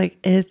is like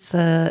it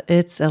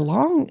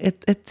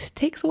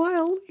takes a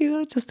while,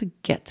 just to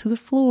get to the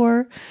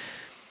floor.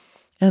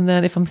 And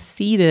then if I'm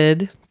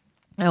seated,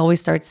 I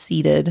always start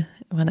seated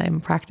when I'm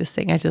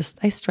practicing. I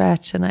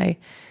stretch and I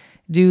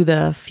do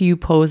the few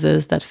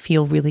poses that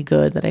feel really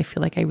good, that I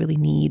feel like I really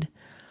need.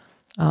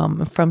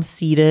 From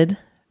seated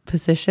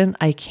position,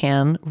 I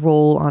can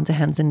roll onto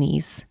hands and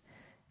knees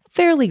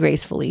fairly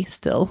gracefully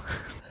still.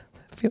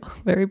 I feel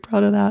very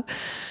proud of that.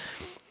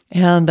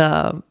 And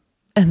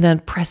then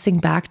pressing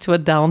back to a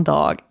down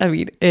dog. I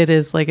mean, it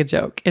is like a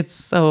joke.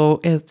 It's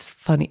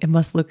funny. It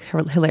must look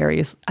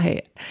hilarious.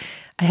 I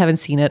haven't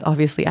seen it.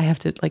 Obviously, I have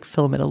to like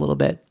film it a little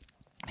bit,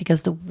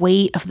 because the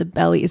weight of the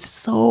belly is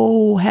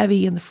so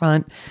heavy in the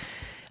front.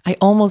 I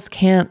almost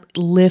can't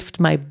lift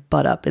my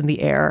butt up in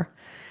the air.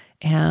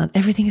 And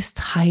everything is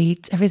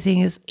tight. Everything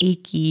is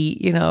achy,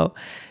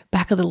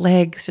 back of the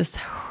legs just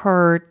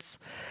hurts.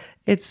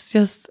 It's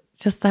just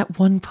that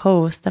one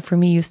post that for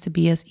me used to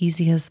be as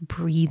easy as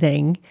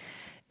breathing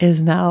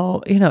is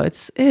now,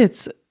 it's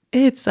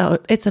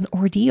an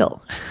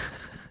ordeal.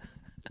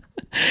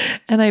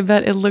 And I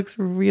bet it looks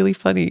really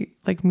funny,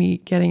 like me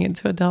getting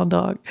into a down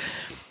dog.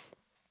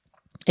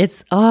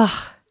 It's,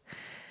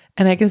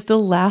 and I can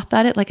still laugh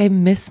at it. Like I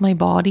miss my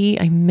body.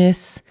 I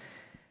miss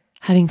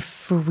having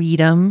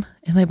freedom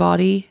in my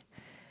body.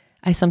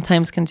 I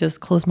sometimes can just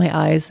close my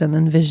eyes and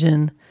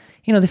envision,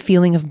 the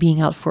feeling of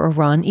being out for a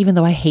run, even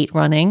though I hate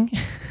running.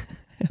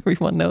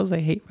 Everyone knows I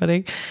hate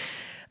running.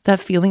 That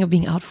feeling of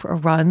being out for a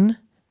run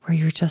where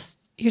you're just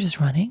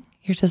running.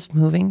 You're just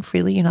moving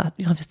freely. You don't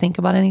have to think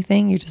about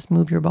anything. You just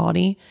move your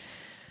body.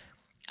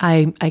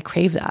 I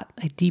crave that.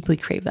 I deeply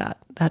crave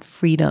that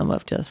freedom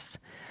of just,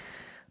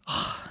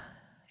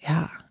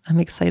 I'm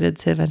excited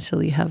to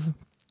eventually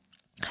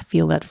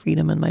feel that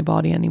freedom in my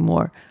body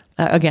anymore.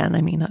 Again,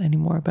 I mean, not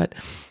anymore, but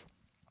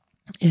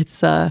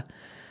it's, I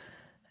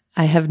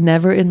have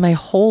never in my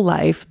whole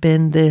life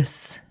been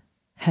this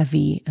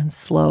heavy and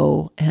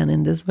slow and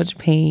in this much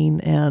pain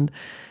and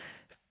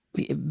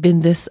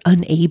been this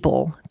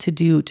unable to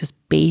do just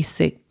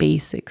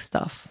basic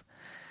stuff.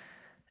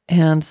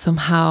 And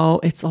somehow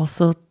it's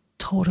also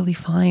totally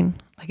fine.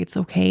 Like it's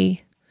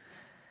okay.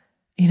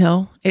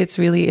 It's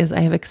really is. I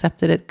have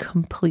accepted it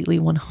completely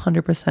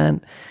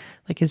 100%.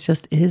 Like it's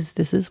just is,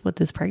 this is what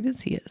this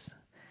pregnancy is.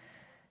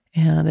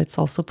 And it's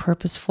also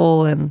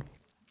purposeful and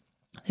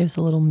there's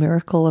a little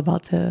miracle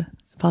about to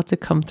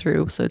come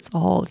through. So it's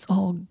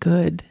all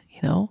good,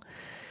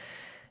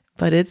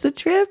 But it's a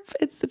trip.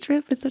 It's such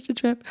a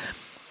trip.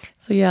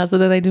 So so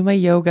then I do my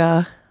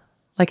yoga,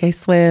 like I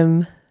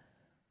swim,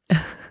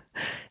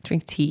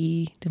 drink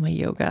tea, do my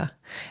yoga.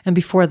 And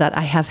before that,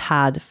 I have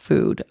had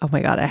food. Oh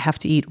my God, I have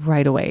to eat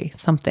right away,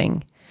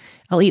 something.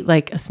 I'll eat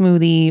like a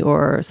smoothie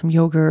or some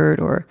yogurt,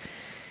 or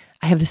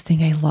I have this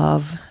thing I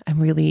love.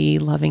 I'm really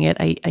loving it.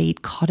 I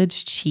eat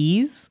cottage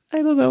cheese.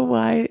 I don't know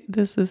why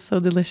this is so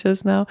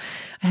delicious now.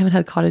 I haven't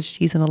had cottage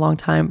cheese in a long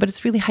time, but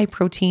it's really high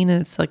protein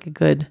and it's like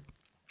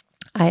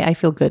I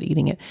feel good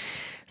eating it.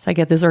 So I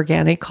get this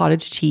organic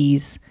cottage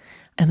cheese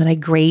and then I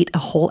grate a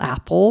whole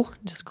apple,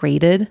 just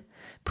grated,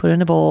 put it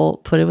in a bowl,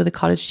 put it with the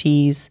cottage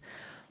cheese.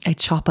 I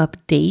chop up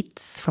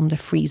dates from the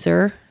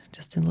freezer,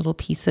 just in little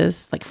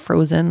pieces, like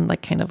frozen,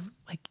 like kind of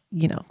like,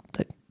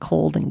 the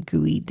cold and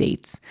gooey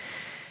dates.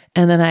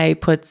 And then I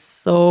put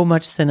so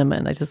much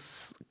cinnamon. I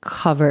just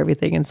cover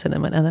everything in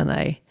cinnamon and then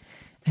I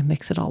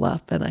mix it all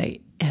up and I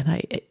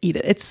eat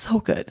it. It's so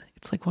good.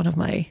 It's like one of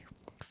my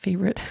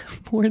favorite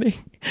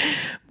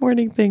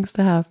morning things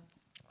to have.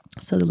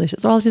 So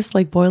delicious. Or I'll just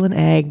like boil an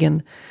egg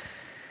and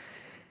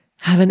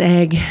have an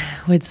egg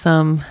with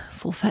some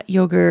full fat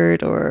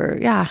yogurt or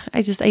I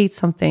eat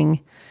something.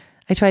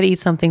 I try to eat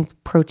something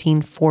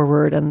protein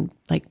forward and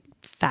like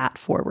fat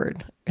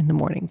forward in the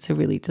morning to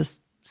really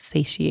just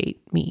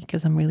satiate me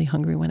because I'm really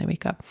hungry when I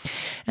wake up.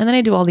 And then I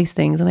do all these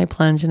things and I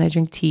plunge and I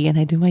drink tea and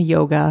I do my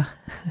yoga.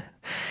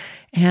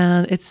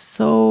 And it's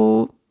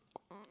so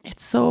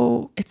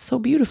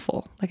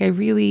beautiful. Like I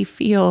really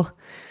feel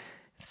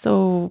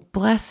so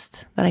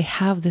blessed that I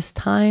have this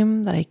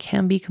time, that I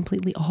can be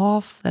completely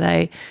off, that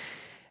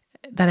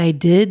I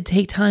did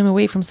take time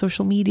away from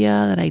social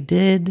media, that I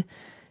did,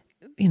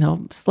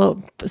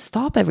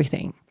 stop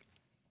everything.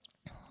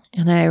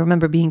 And I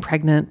remember being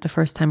pregnant the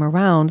first time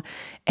around,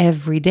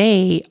 every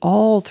day,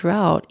 all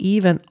throughout,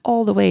 even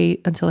all the way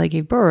until I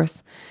gave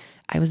birth,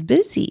 I was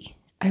busy.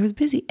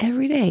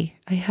 Every day.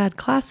 I had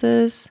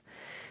classes,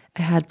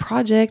 I had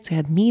projects, I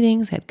had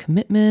meetings, I had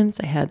commitments,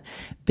 I had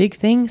big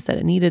things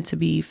that needed to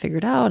be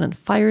figured out and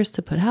fires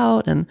to put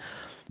out and,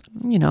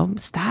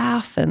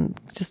 staff and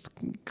just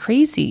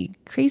crazy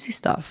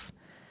stuff.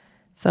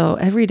 So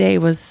every day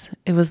it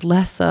was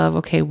less of,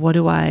 okay,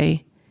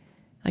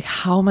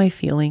 how am I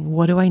feeling?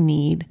 What do I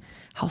need?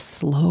 How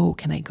slow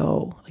can I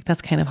go? Like,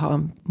 that's kind of how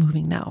I'm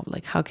moving now.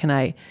 Like, how can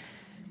I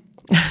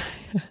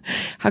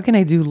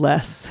do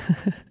less?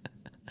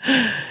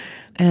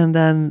 And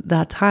then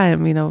that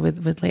time,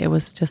 with Leia, it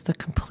was just a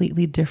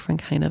completely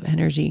different kind of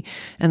energy.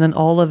 And then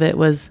all of it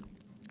was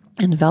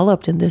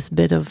enveloped in this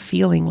bit of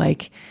feeling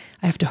like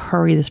I have to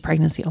hurry this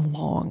pregnancy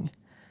along.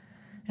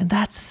 And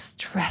that's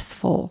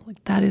stressful.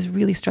 Like, that is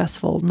really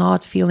stressful.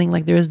 Not feeling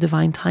like there is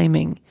divine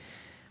timing.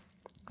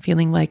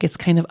 Feeling like it's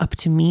kind of up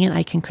to me and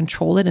I can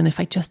control it. And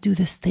if I just do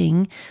this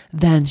thing,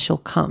 then she'll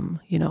come.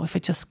 If I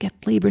just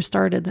get labor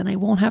started, then I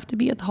won't have to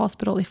be at the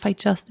hospital. If I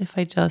just,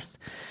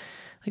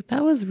 like,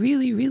 that was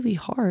really, really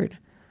hard.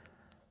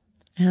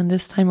 And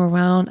this time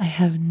around, I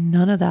have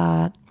none of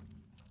that.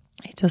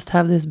 I just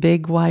have this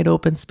big, wide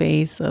open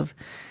space of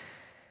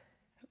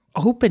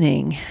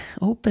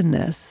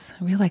openness,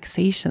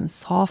 relaxation,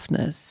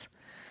 softness.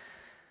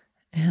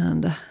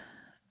 And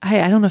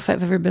I don't know if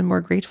I've ever been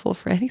more grateful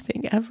for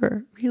anything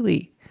ever,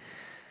 really.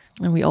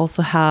 And we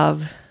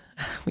have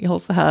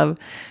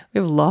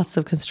lots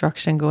of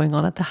construction going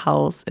on at the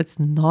house. It's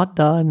not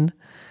done.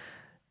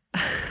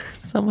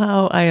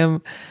 Somehow I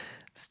am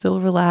still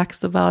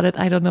relaxed about it.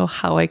 I don't know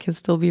how I can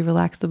still be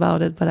relaxed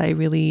about it, but I've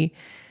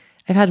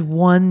had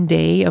one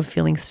day of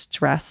feeling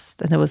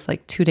stressed, and it was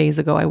like 2 days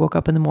ago. I woke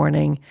up in the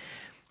morning,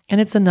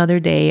 and it's another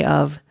day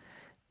of,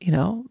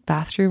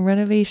 bathroom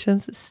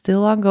renovations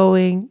still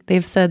ongoing.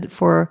 They've said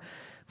for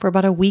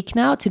about a week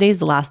now, today's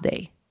the last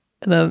day.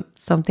 And then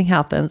something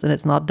happens and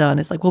it's not done.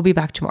 It's like, we'll be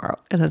back tomorrow.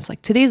 And then it's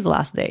like, today's the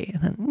last day.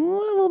 And then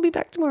we'll be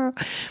back tomorrow.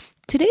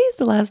 Today's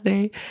the last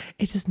day.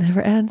 It just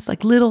never ends.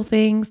 Like little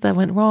things that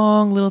went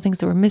wrong, little things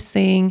that were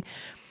missing.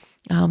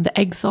 The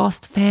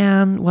exhaust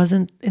fan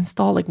wasn't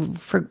installed,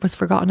 was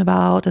forgotten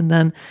about. And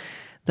then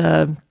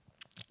the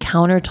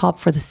countertop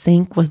for the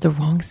sink was the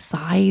wrong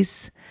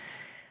size.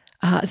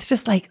 It's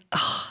just like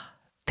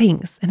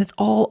things, and it's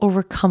all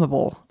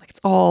overcomable. Like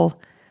it's all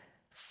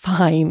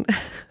fine.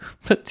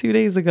 But 2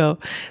 days ago,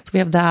 so we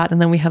have that.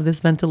 And then we have this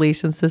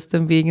ventilation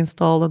system being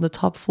installed on the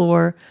top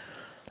floor,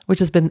 which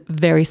has been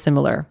very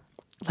similar.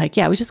 Like,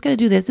 yeah, we just got to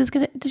do this.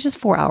 It's just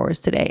 4 hours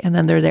today. And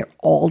then they're there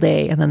all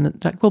day. And then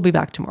like, we'll be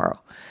back tomorrow.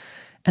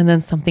 And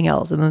then something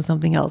else, and then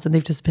something else. And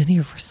they've just been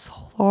here for so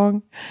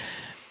long.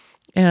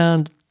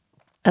 And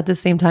at the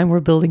same time, we're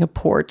building a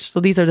porch. So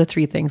these are the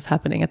 3 things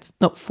happening.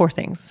 4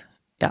 things.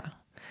 Yeah.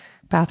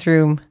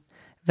 Bathroom,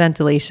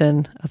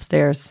 ventilation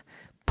upstairs,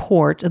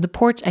 porch. And the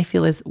porch I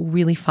feel is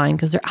really fine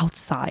because they're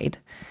outside.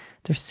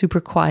 They're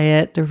super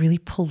quiet. They're really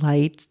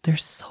polite. They're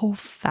so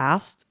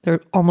fast.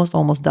 They're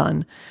almost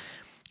done.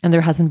 And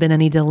there hasn't been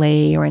any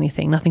delay or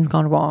anything. Nothing's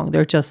gone wrong.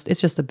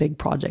 It's just a big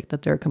project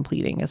that they're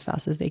completing as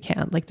fast as they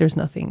can. Like there's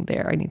nothing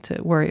there I need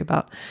to worry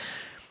about.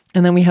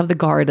 And then we have the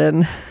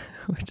garden,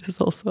 which is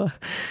also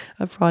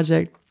a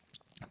project.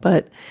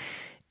 But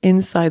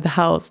inside the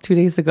house 2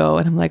 days ago,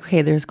 and I'm like,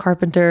 okay, there's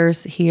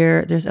carpenters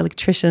here, there's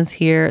electricians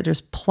here,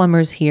 there's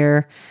plumbers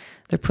here.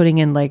 They're putting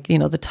in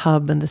the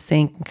tub and the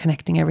sink and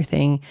connecting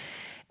everything.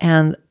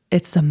 And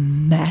it's a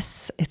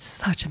mess. It's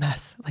such a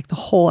mess. Like the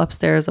whole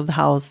upstairs of the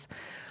house,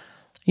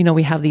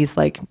 we have these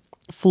like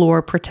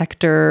floor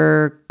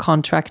protector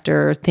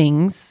contractor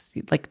things,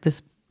 like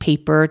this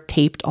paper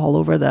taped all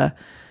over the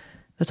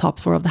top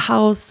floor of the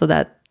house so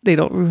that they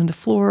don't ruin the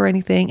floor or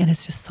anything. And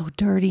it's just so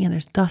dirty and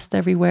there's dust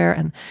everywhere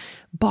and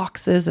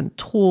boxes and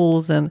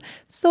tools and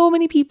so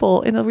many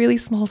people in a really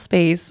small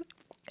space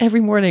every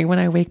morning when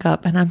I wake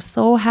up. And I'm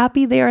so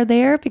happy they are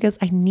there because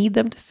I need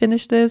them to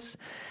finish this.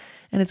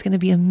 And it's going to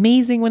be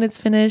amazing when it's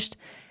finished.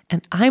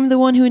 And I'm the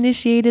one who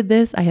initiated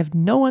this. I have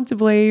no one to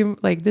blame.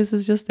 Like, this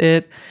is just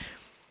it.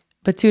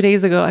 But 2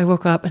 days ago, I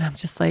woke up and I'm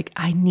just like,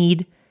 I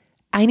need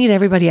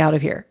everybody out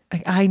of here.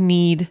 Like, I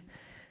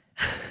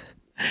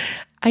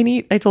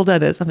told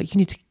Dennis, I'm like,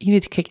 you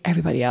need to kick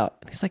everybody out.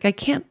 And he's like, I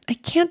can't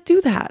do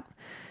that.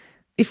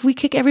 If we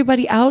kick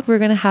everybody out, we're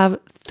going to have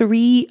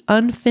 3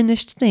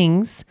 unfinished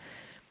things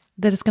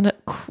that is going to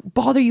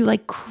bother you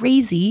like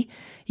crazy.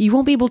 You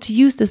won't be able to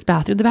use this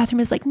bathroom. The bathroom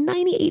is like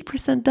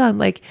 98% done.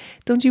 Like,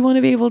 don't you want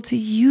to be able to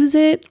use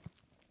it?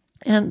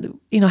 And,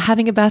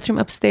 having a bathroom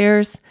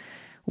upstairs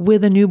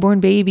with a newborn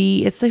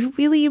baby, it's a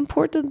really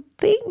important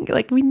thing.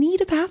 Like, we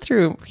need a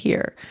bathroom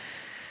here.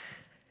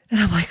 And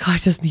I'm like, I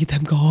just need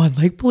them gone.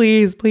 Like,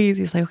 please, please.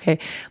 He's like, okay,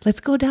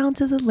 let's go down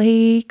to the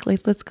lake.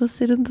 Like, let's go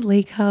sit in the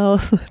lake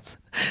house.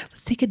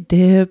 Let's take a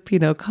dip,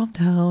 calm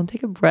down,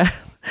 take a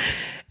breath.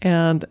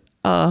 And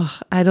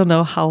I don't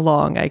know how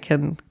long I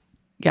can,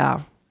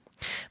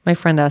 My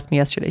friend asked me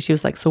yesterday, she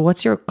was like, so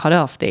what's your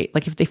cutoff date?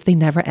 Like if they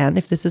never end,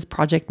 if this is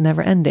project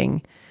never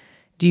ending,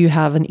 do you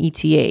have an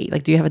ETA?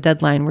 Like, do you have a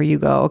deadline where you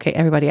go, okay,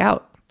 everybody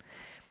out?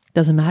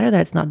 Doesn't matter that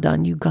it's not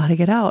done. You got to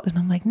get out. And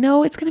I'm like,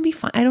 no, it's going to be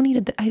fine. I don't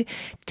need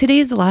today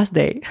is the last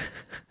day.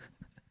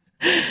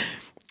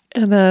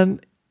 And then,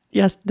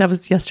 yes, that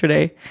was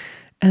yesterday.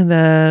 And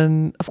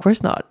then, of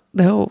course not.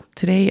 No,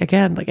 today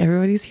again, like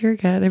everybody's here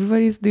again.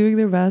 Everybody's doing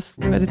their best.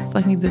 But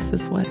this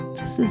is what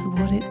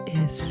it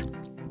is.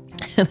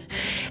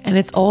 And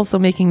it's also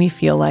making me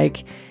feel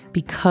like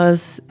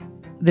because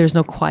there's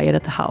no quiet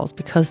at the house,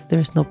 because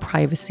there's no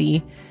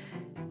privacy,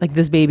 like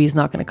this baby is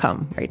not going to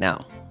come right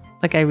now.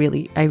 Like I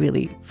really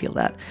feel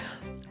that.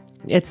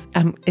 It's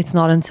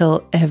not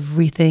until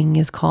everything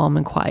is calm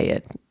and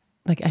quiet.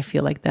 Like I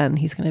feel like then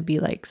he's going to be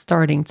like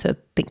starting to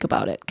think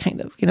about it,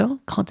 kind of,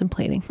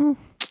 contemplating.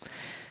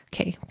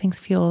 Okay, things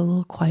feel a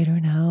little quieter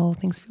now.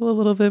 Things feel a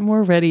little bit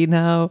more ready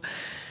now.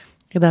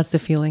 That's the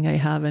feeling I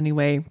have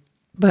anyway.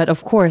 But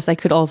of course, I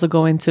could also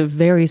go into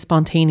very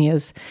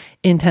spontaneous,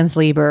 intense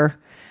labor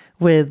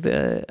with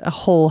a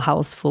whole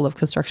house full of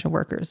construction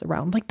workers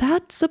around. Like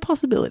that's a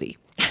possibility.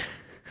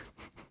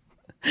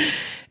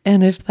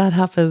 And if that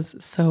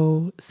happens,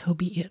 so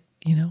be it,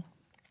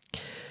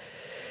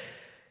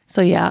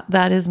 So yeah,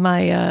 that is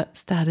my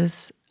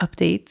status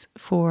update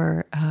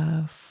for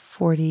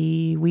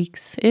 40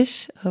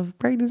 weeks-ish of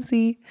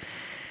pregnancy.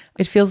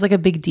 It feels like a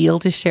big deal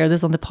to share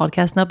this on the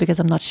podcast now because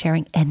I'm not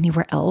sharing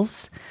anywhere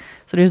else.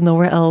 So there's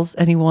nowhere else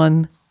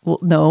anyone will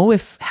know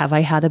if have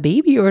I had a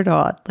baby or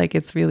not. Like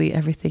it's really,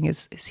 everything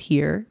is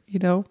here,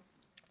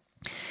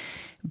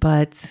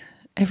 But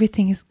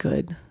everything is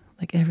good.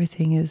 Like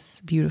everything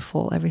is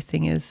beautiful.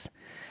 Everything is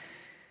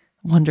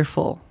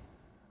wonderful.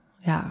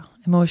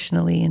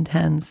 emotionally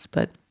intense.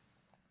 But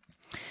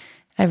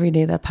every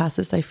day that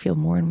passes, I feel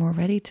more and more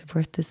ready to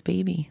birth this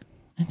baby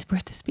and to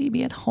birth this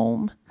baby at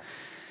home.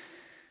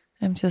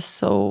 I'm just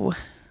so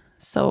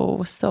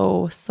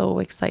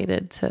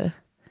excited to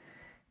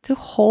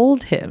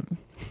hold him.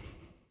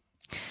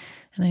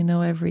 And I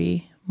know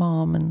every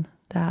mom and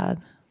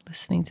dad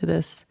listening to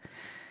this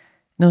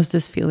knows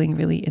this feeling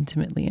really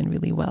intimately and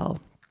really well.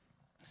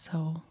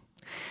 So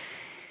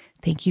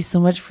thank you so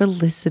much for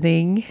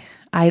listening.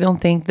 I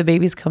don't think the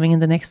baby's coming in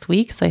the next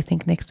week. So I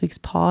think next week's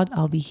pod,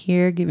 I'll be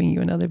here giving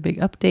you another big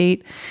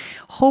update.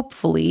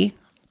 Hopefully,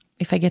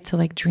 if I get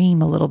to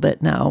dream a little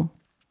bit now,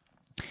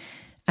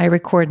 I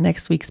record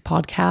next week's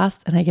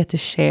podcast and I get to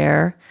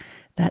share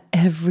that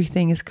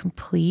everything is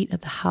complete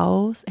at the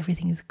house.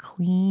 Everything is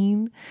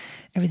clean.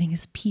 Everything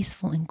is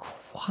peaceful and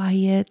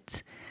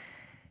quiet.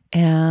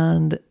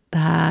 And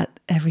that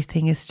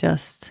everything is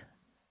just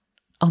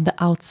on the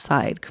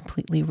outside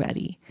completely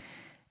ready.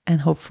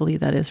 And hopefully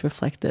that is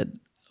reflected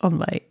on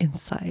my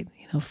inside,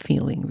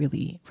 feeling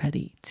really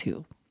ready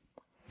too.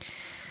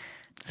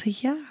 So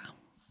yeah,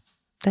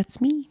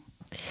 that's me.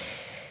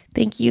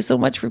 Thank you so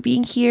much for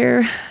being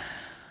here.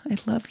 I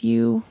love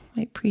you.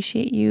 I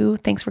appreciate you.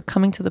 Thanks for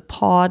coming to the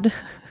pod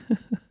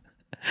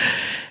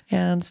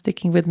and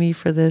sticking with me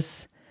for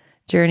this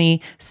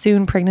journey.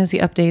 Soon, pregnancy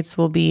updates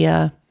will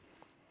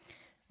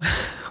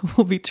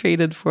be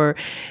traded for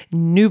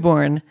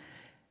newborn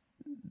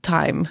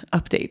time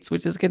updates,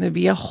 which is going to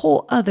be a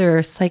whole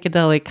other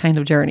psychedelic kind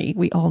of journey.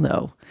 We all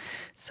know.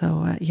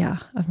 So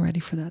I'm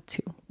ready for that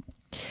too.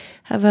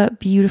 Have a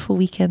beautiful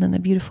weekend and a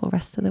beautiful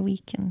rest of the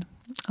week, and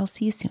I'll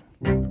see you soon.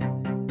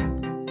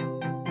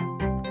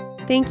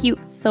 Thank you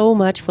so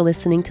much for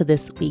listening to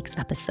this week's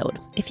episode.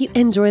 If you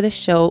enjoy the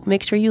show,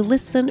 make sure you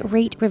listen,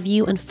 rate,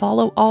 review, and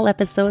follow all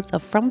episodes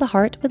of From the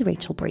Heart with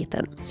Rachel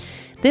Brathen.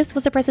 This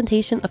was a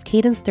presentation of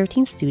Cadence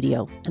 13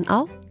 Studio, and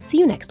I'll see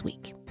you next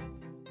week.